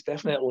leg. It's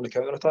definitely on the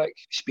counter attack.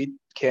 Speed,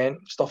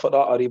 Kent, stuff like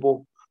that.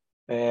 Aribo,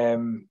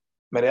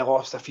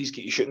 Morelos. If he's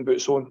got your shooting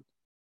boots on,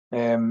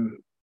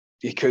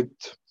 you could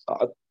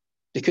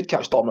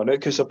catch Dortmund out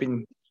because they've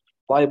been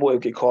liable to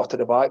get caught at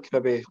the back,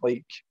 maybe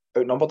like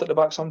outnumbered at the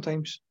back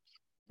sometimes.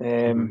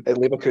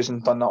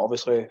 Leverkusen done that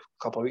obviously a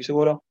couple of weeks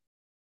ago.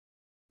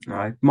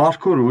 Aye,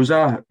 Marco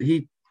Rosa,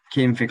 he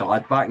came from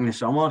Gladbach in the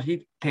summer.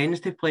 He tends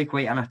to play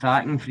quite an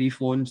attacking,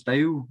 free-flowing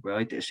style. Well,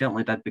 it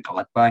certainly did with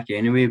Gladbach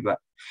anyway, but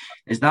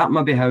is that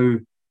maybe how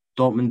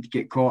Dortmund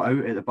get caught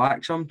out at the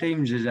back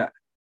sometimes? Is it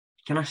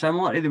kind of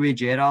similar to the way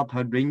Gerrard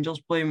had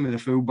Rangers playing with the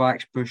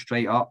full-backs pushed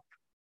right up,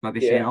 maybe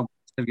centre-backs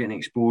getting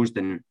exposed,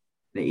 and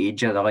the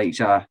age of the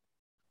likes of,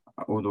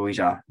 although he's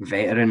a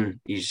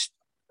veteran, he's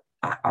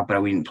a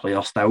brilliant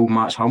player still.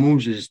 Mats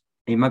Hummels, is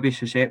he maybe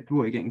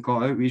susceptible to getting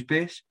caught out with his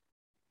pace?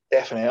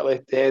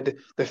 Definitely. The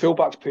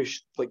fullbacks push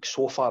like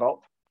so far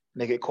up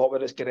and they get caught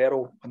with it.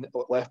 Guerrero on the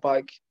left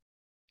back,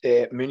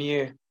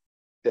 Meunier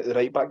at the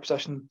right back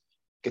position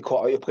get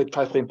caught out.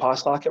 Try playing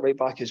pass lack at right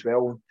back as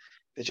well.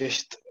 They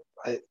just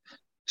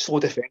slow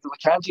defender.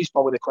 Akanji's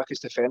probably the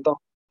quickest defender,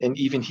 and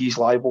even he's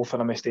liable for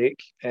a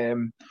mistake.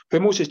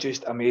 Hummels is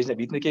just amazing at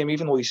reading the game,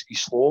 even though he's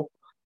slow.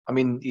 I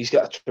mean, he's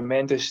got a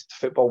tremendous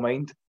football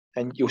mind,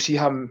 and you'll see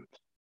him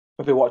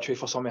maybe watch out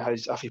for some of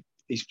his.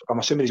 I'm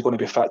assuming he's going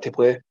to be fit to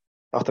play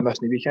after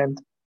missing the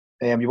weekend.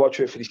 You watch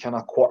out for his kind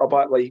of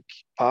quarterback-like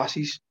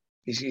passes.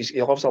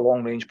 He loves a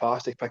long-range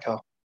pass to pick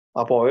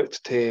a ball out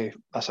to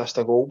assist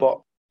a goal. But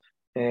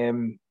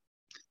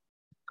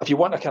if you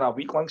want a kind of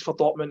weak links for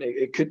Dortmund,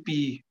 it could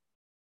be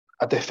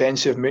a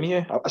defensive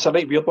Meunier. It's a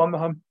right weird one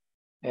with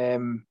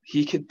him.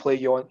 He could play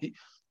you on.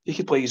 He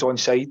could play his own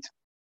side.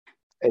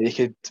 He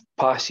could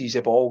pass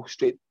the ball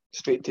straight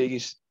to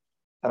his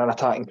in an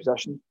attacking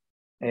position.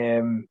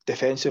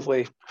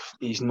 Defensively,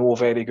 he's no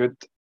very good,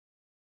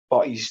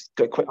 but he's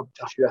got quite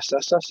a few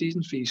assists this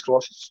season for his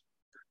crosses.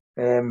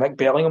 Mick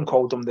Bellingham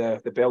called him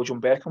the Belgian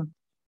Beckham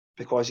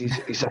because he's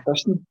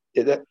assisting.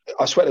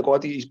 I swear to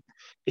God, he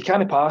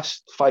can't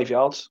pass 5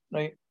 yards,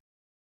 right?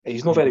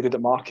 He's not very good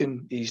at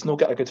marking. He's not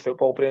got a good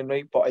football brain,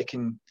 right? But he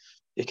can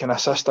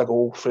assist a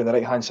goal from the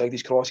right hand side.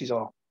 His crosses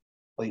are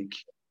like,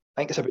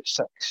 I think it's about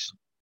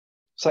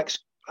six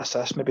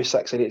assists, maybe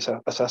 6 or 8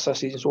 assists this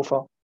season so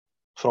far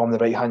from the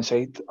right hand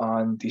side,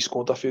 and he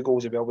scored a few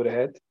goals as well with the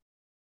head.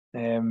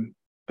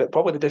 But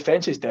probably the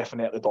defence is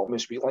definitely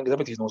Dortmund's weak link.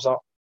 Everybody knows that.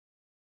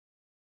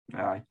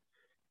 Aye.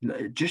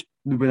 Just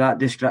with that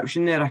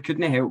description there, I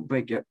couldn't help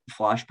but get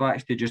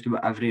flashbacks to just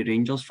about every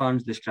Rangers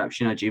fan's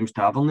description of James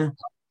Tavernier.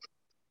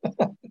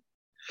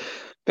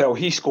 Well,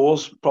 he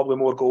scores probably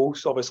more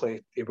goals.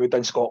 Obviously, he would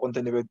in Scotland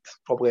than he would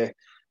probably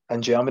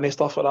in Germany,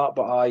 stuff like that.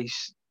 But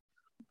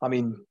I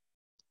mean,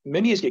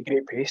 Meunier's got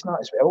great pace in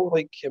that as well.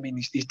 Like, I mean,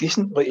 he's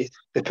decent. Like,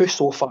 they push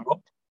so far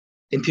up,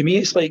 and to me,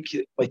 it's like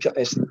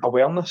it's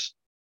awareness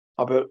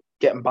about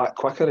getting back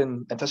quicker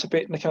and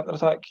anticipating the counter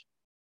attack.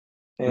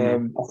 I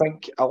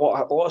think a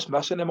lot is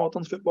missing in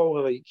modern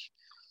football, like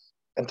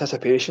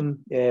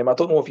anticipation. I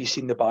don't know if you've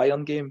seen the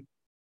Bayern game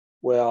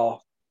where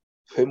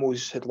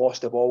Hummels had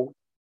lost the ball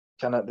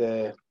kind of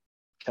the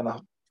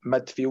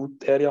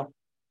midfield area,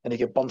 and he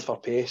got burnt for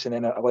pace, and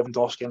then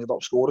Lewandowski ended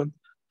up scoring.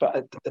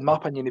 But in my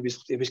opinion,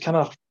 he was kind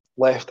of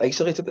left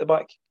isolated at the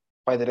back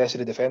by the rest of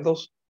the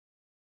defenders,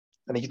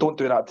 and you don't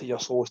do that to your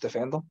slowest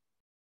defender.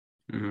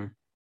 Mm-hmm.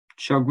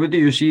 Shug, what do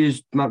you see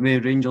as maybe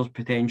Rangers'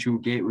 potential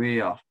gateway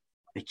or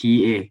the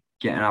key to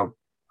getting a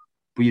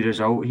wee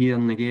result here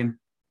in the game?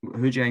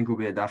 Who do you think will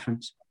be the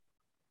difference?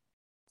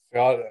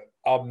 I'm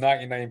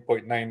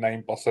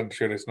 99.99%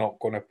 sure he's not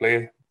going to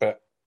play,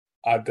 but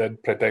I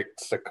did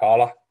predict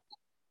Sakala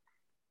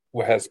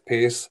with his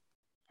pace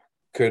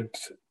could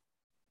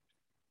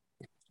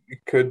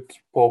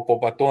pop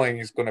up. I don't think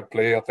he's going to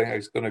play. I think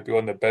he's going to be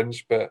on the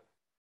bench, but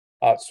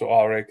that's what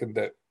I reckon,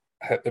 that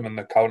hit them in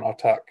the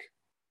counter-attack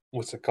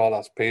with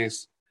Sakala's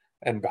pace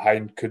and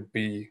behind could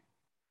be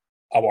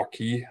our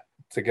key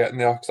to getting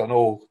there, because I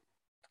know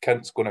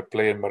Kent's going to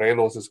play and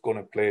Morelos is going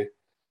to play,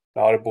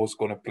 Haribo's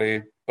going to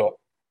play, but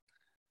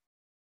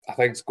I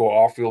think Scott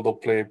Arfield will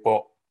play.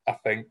 But I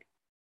think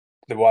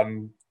the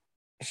one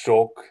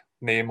shock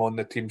name on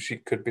the team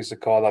sheet could be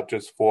Sakala,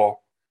 just for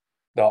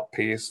that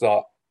pace,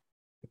 that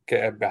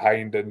getting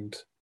behind and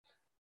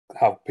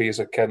have pace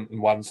of Kent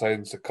on one side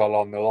and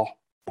Sakala on the other.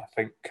 I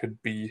think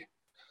could be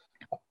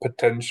a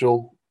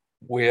potential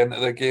way into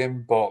the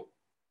game, but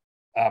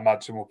I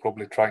imagine we'll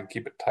probably try and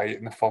keep it tight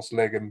in the first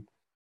leg and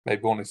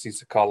maybe only see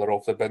Sakala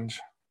off the bench.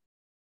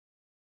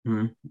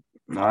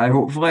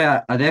 Hopefully,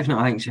 I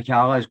definitely think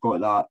Sakala's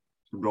got that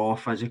raw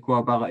physical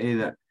ability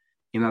that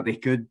he maybe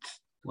could,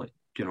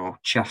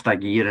 shift a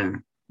gear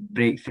and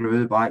break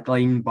through the back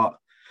line, but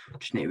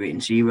just need to wait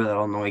and see whether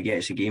or not he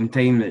gets the game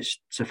time that's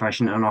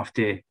sufficient enough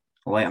to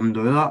let him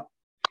do that.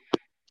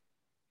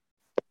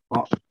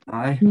 But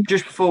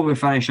just before we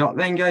finish up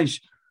then, guys,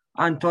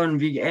 Anton,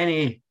 have you got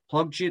any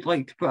plugs you'd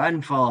like to put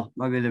in for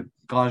maybe the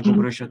Glasgow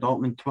Borussia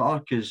Dortmund Twitter?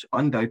 Because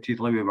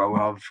undoubtedly we will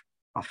have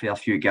a fair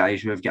few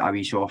guys who have got a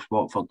wee soft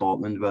spot for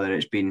Dortmund, whether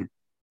it's been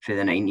for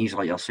the 90s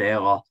like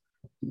yourself or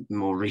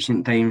more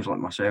recent times like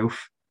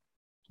myself.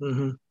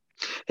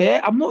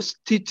 I'm not,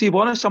 to be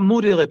honest, I'm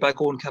not really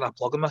big on kind of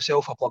plugging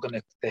myself or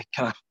plugging the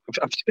kind of,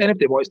 if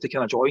anybody wants to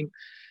kind of join,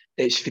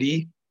 it's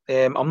free.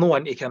 I'm not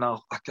into kind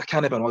of, I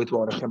can't be annoyed with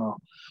all the kind of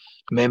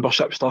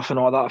membership stuff and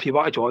all that. If you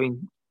want to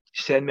join,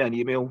 send me an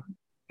email.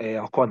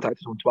 I'll contact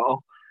us on Twitter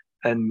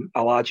and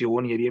I'll add you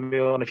on your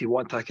email. And if you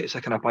want tickets,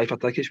 I can apply for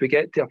tickets. We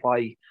get to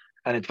apply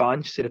in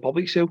advance to the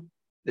public sale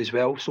as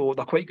well. So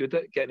they're quite good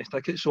at getting us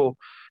tickets. So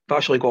I've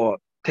actually got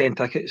 10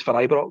 tickets for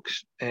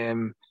Ibrox.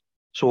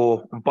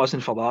 So I'm buzzing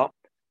for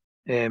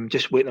that.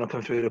 Just waiting to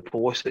come through the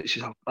post. It's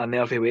just a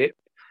nervy wait.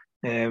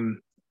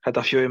 Had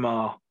a few of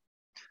my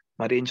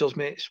Rangers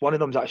mates. One of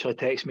them's actually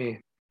texted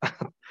me. I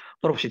don't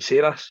know if I should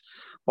say this.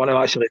 One of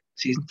them actually,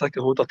 season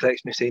ticket holder,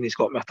 texted me saying he's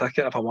got me a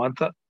ticket if I want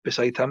it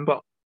beside him.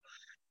 But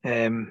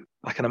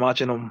I can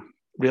imagine he'll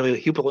be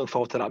looking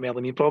forward to that more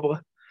than me probably.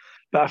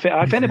 But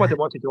if anybody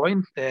wants to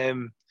join,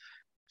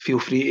 feel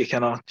free to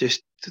kind of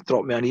just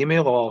drop me an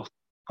email or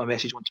a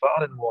message on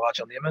Twitter and we'll add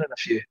your name in.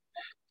 And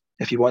if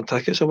if you want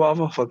tickets or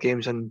whatever for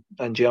games in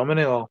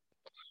Germany or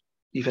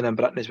even in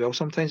Britain as well,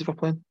 sometimes if we're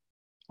playing,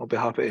 I'll be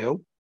happy to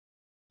help.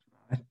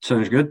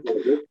 Sounds good.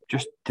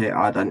 Just to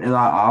add into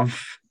that,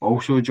 I've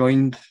also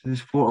joined the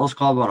supporters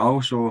club, and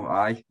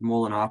also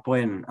more than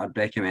happily, and I'd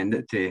recommend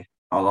it to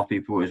other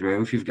people as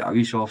well. If you've got a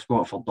wee soft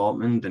spot for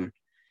Dortmund and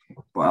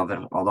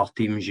whatever other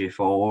teams you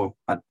follow,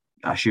 I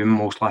assume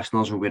most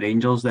listeners will be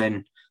Rangers,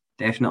 then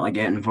definitely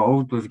get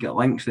involved. We've got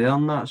links there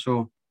and that.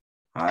 So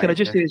can I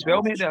just say as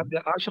well, mate, they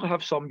actually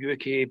have some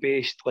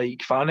UK-based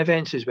like fan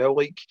events as well.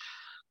 Like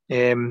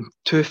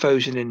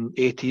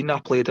 2018, I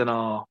played in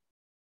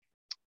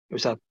it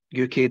was a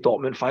UK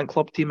Dortmund fan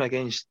club team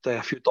against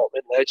a few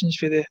Dortmund legends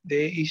for the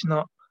 80s and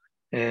that,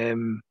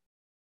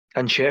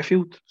 in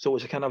Sheffield. So it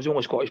was I was the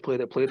only Scottish player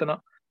that played in it.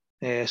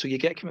 So you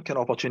get kind of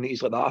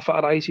opportunities like that if it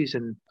arises,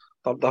 and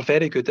they're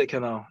very good at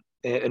kind of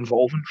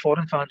involving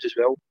foreign fans as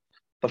well.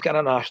 They've got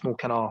a national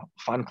kind of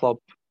fan club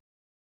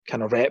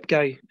kind of rep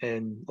guy,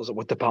 and there's a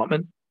wood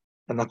department,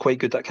 and they're quite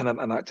good at kind of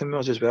enacting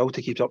with us as well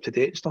to keep up to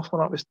date and stuff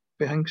like that with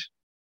things.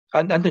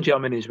 And in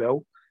Germany as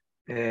well,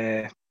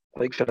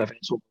 like for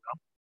events over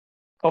there.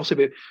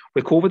 Obviously,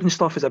 with COVID and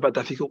stuff, it's a bit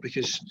difficult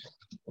because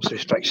there's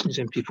restrictions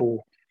and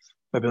people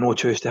maybe no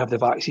choice to have the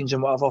vaccines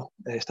and whatever.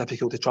 It's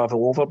difficult to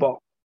travel over, but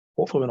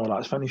hopefully when all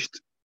that's finished,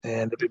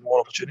 there'll be more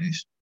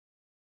opportunities.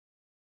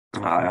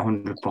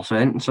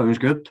 100%. Sounds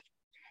good.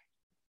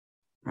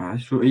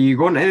 So are you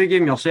going to the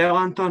game yourself,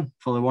 Anton,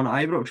 for the one at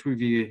Ibrox?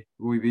 Will you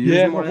be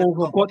using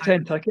we've got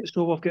 10 tickets,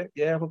 so we've got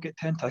 10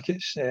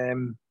 tickets,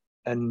 and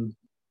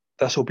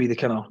this will be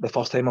the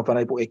first time I've been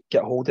able to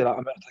get hold of that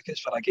amount of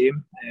tickets for a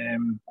game.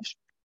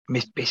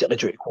 Basically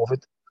due to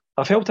COVID.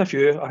 I've helped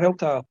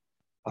a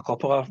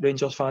couple of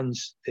Rangers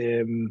fans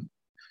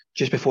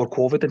just before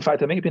COVID. In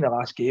fact, it might have been the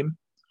last game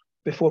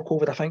before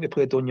COVID. I think we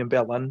played Union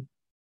Berlin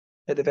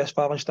at the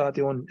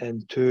Westfalenstadion,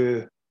 and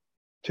two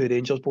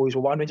Rangers boys,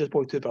 one Rangers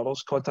boy, two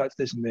brothers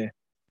contacted us, and they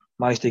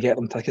managed to get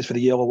them tickets for the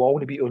Yellow Wall,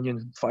 and they beat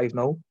Union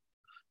 5-0.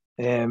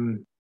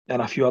 And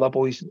a few other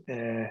boys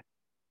I've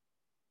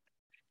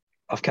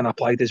kind of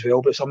applied as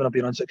well, but some have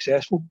been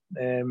unsuccessful.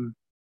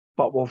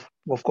 But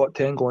we've got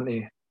 10 going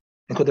to,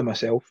 including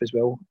myself as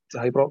well, to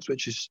Ibrox,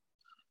 which is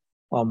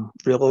I'm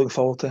really looking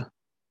forward to.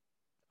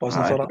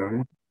 Buzzing for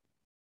that.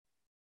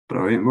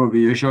 Brilliant. What about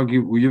you,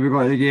 Shuggy? Will you be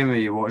going to the game, or are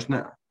you watching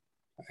it?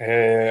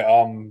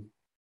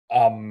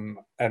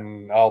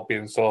 I'll be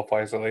in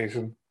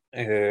self-isolation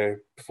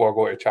before I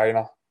go to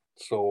China.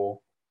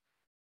 So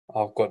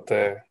I've got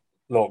the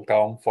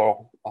lockdown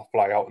for I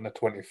fly out on the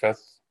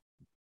 25th.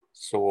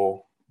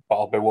 So, but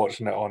I'll be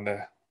watching it on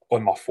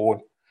my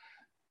phone.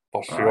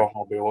 For sure,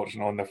 I'll be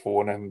watching on the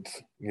phone and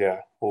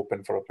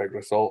hoping for a big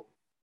result.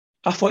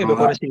 I thought you were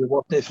going to say you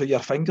watching it through your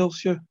fingers,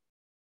 Hugh.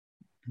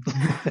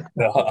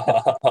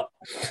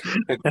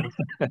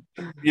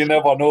 You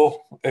never know.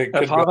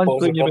 If Haaland's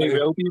playing, you may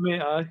well be,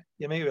 mate.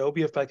 You may well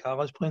be if Big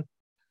Haaland's playing.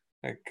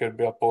 It could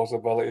be a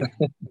possibility.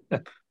 Do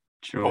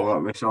you know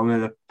what? With some of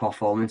the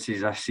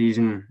performances this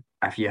season,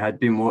 if you had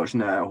been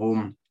watching it at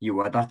home, you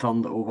would have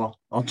turned it over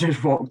or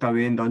just walked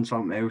away and done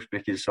something else,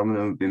 because some of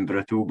them have been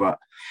brutal. But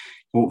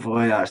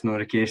hopefully that's not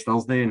the case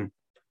Thursday, and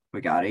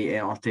we got a right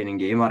entertaining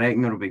game. I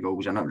reckon there will be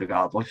goals in it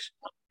regardless.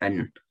 And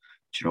do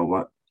you know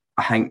what?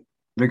 I think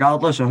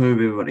regardless of who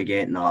we were to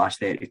get in the last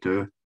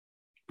 32,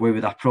 we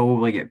would have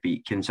probably get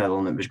beat,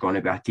 considering it was going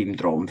to be a team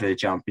dropping for the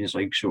Champions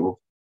League. So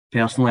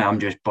personally, I'm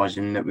just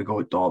buzzing that we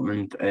got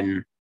Dortmund,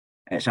 and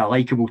it's a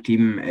likeable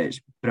team. It's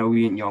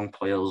brilliant young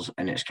players,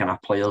 and it's kind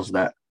of players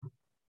that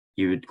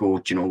you would go,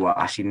 do you know what?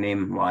 I seen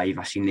them live.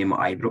 I seen them at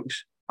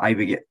Ibrox. I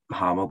would get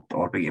hammered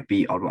or we get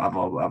beat or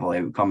whatever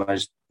the outcome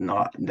is,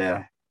 not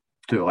the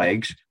two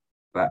legs.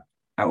 But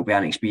it'll be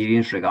an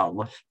experience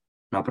regardless,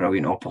 and a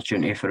brilliant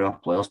opportunity for our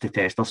players to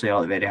test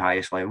themselves at the very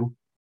highest level.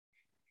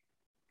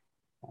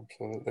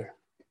 Absolutely.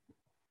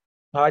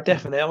 I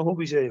definitely. I hope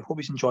he's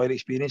enjoyed the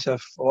experience.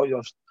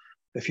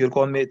 If you're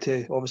going, mate,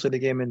 to obviously the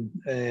game in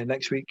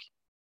next week,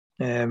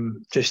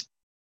 just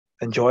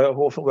enjoy it.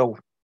 Hopefully, well,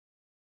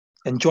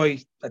 enjoy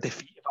a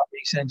defeat, if that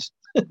makes sense.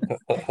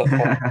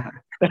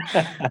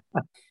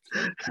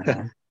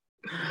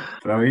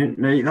 Brilliant.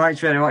 Right,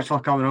 thanks very much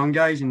for coming on,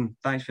 guys, and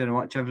thanks very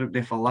much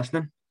everybody for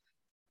listening.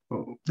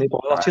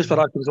 Cheers for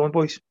that, on,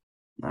 boys.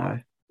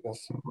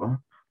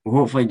 We'll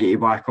hopefully get you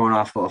back on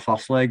after the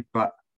first leg, but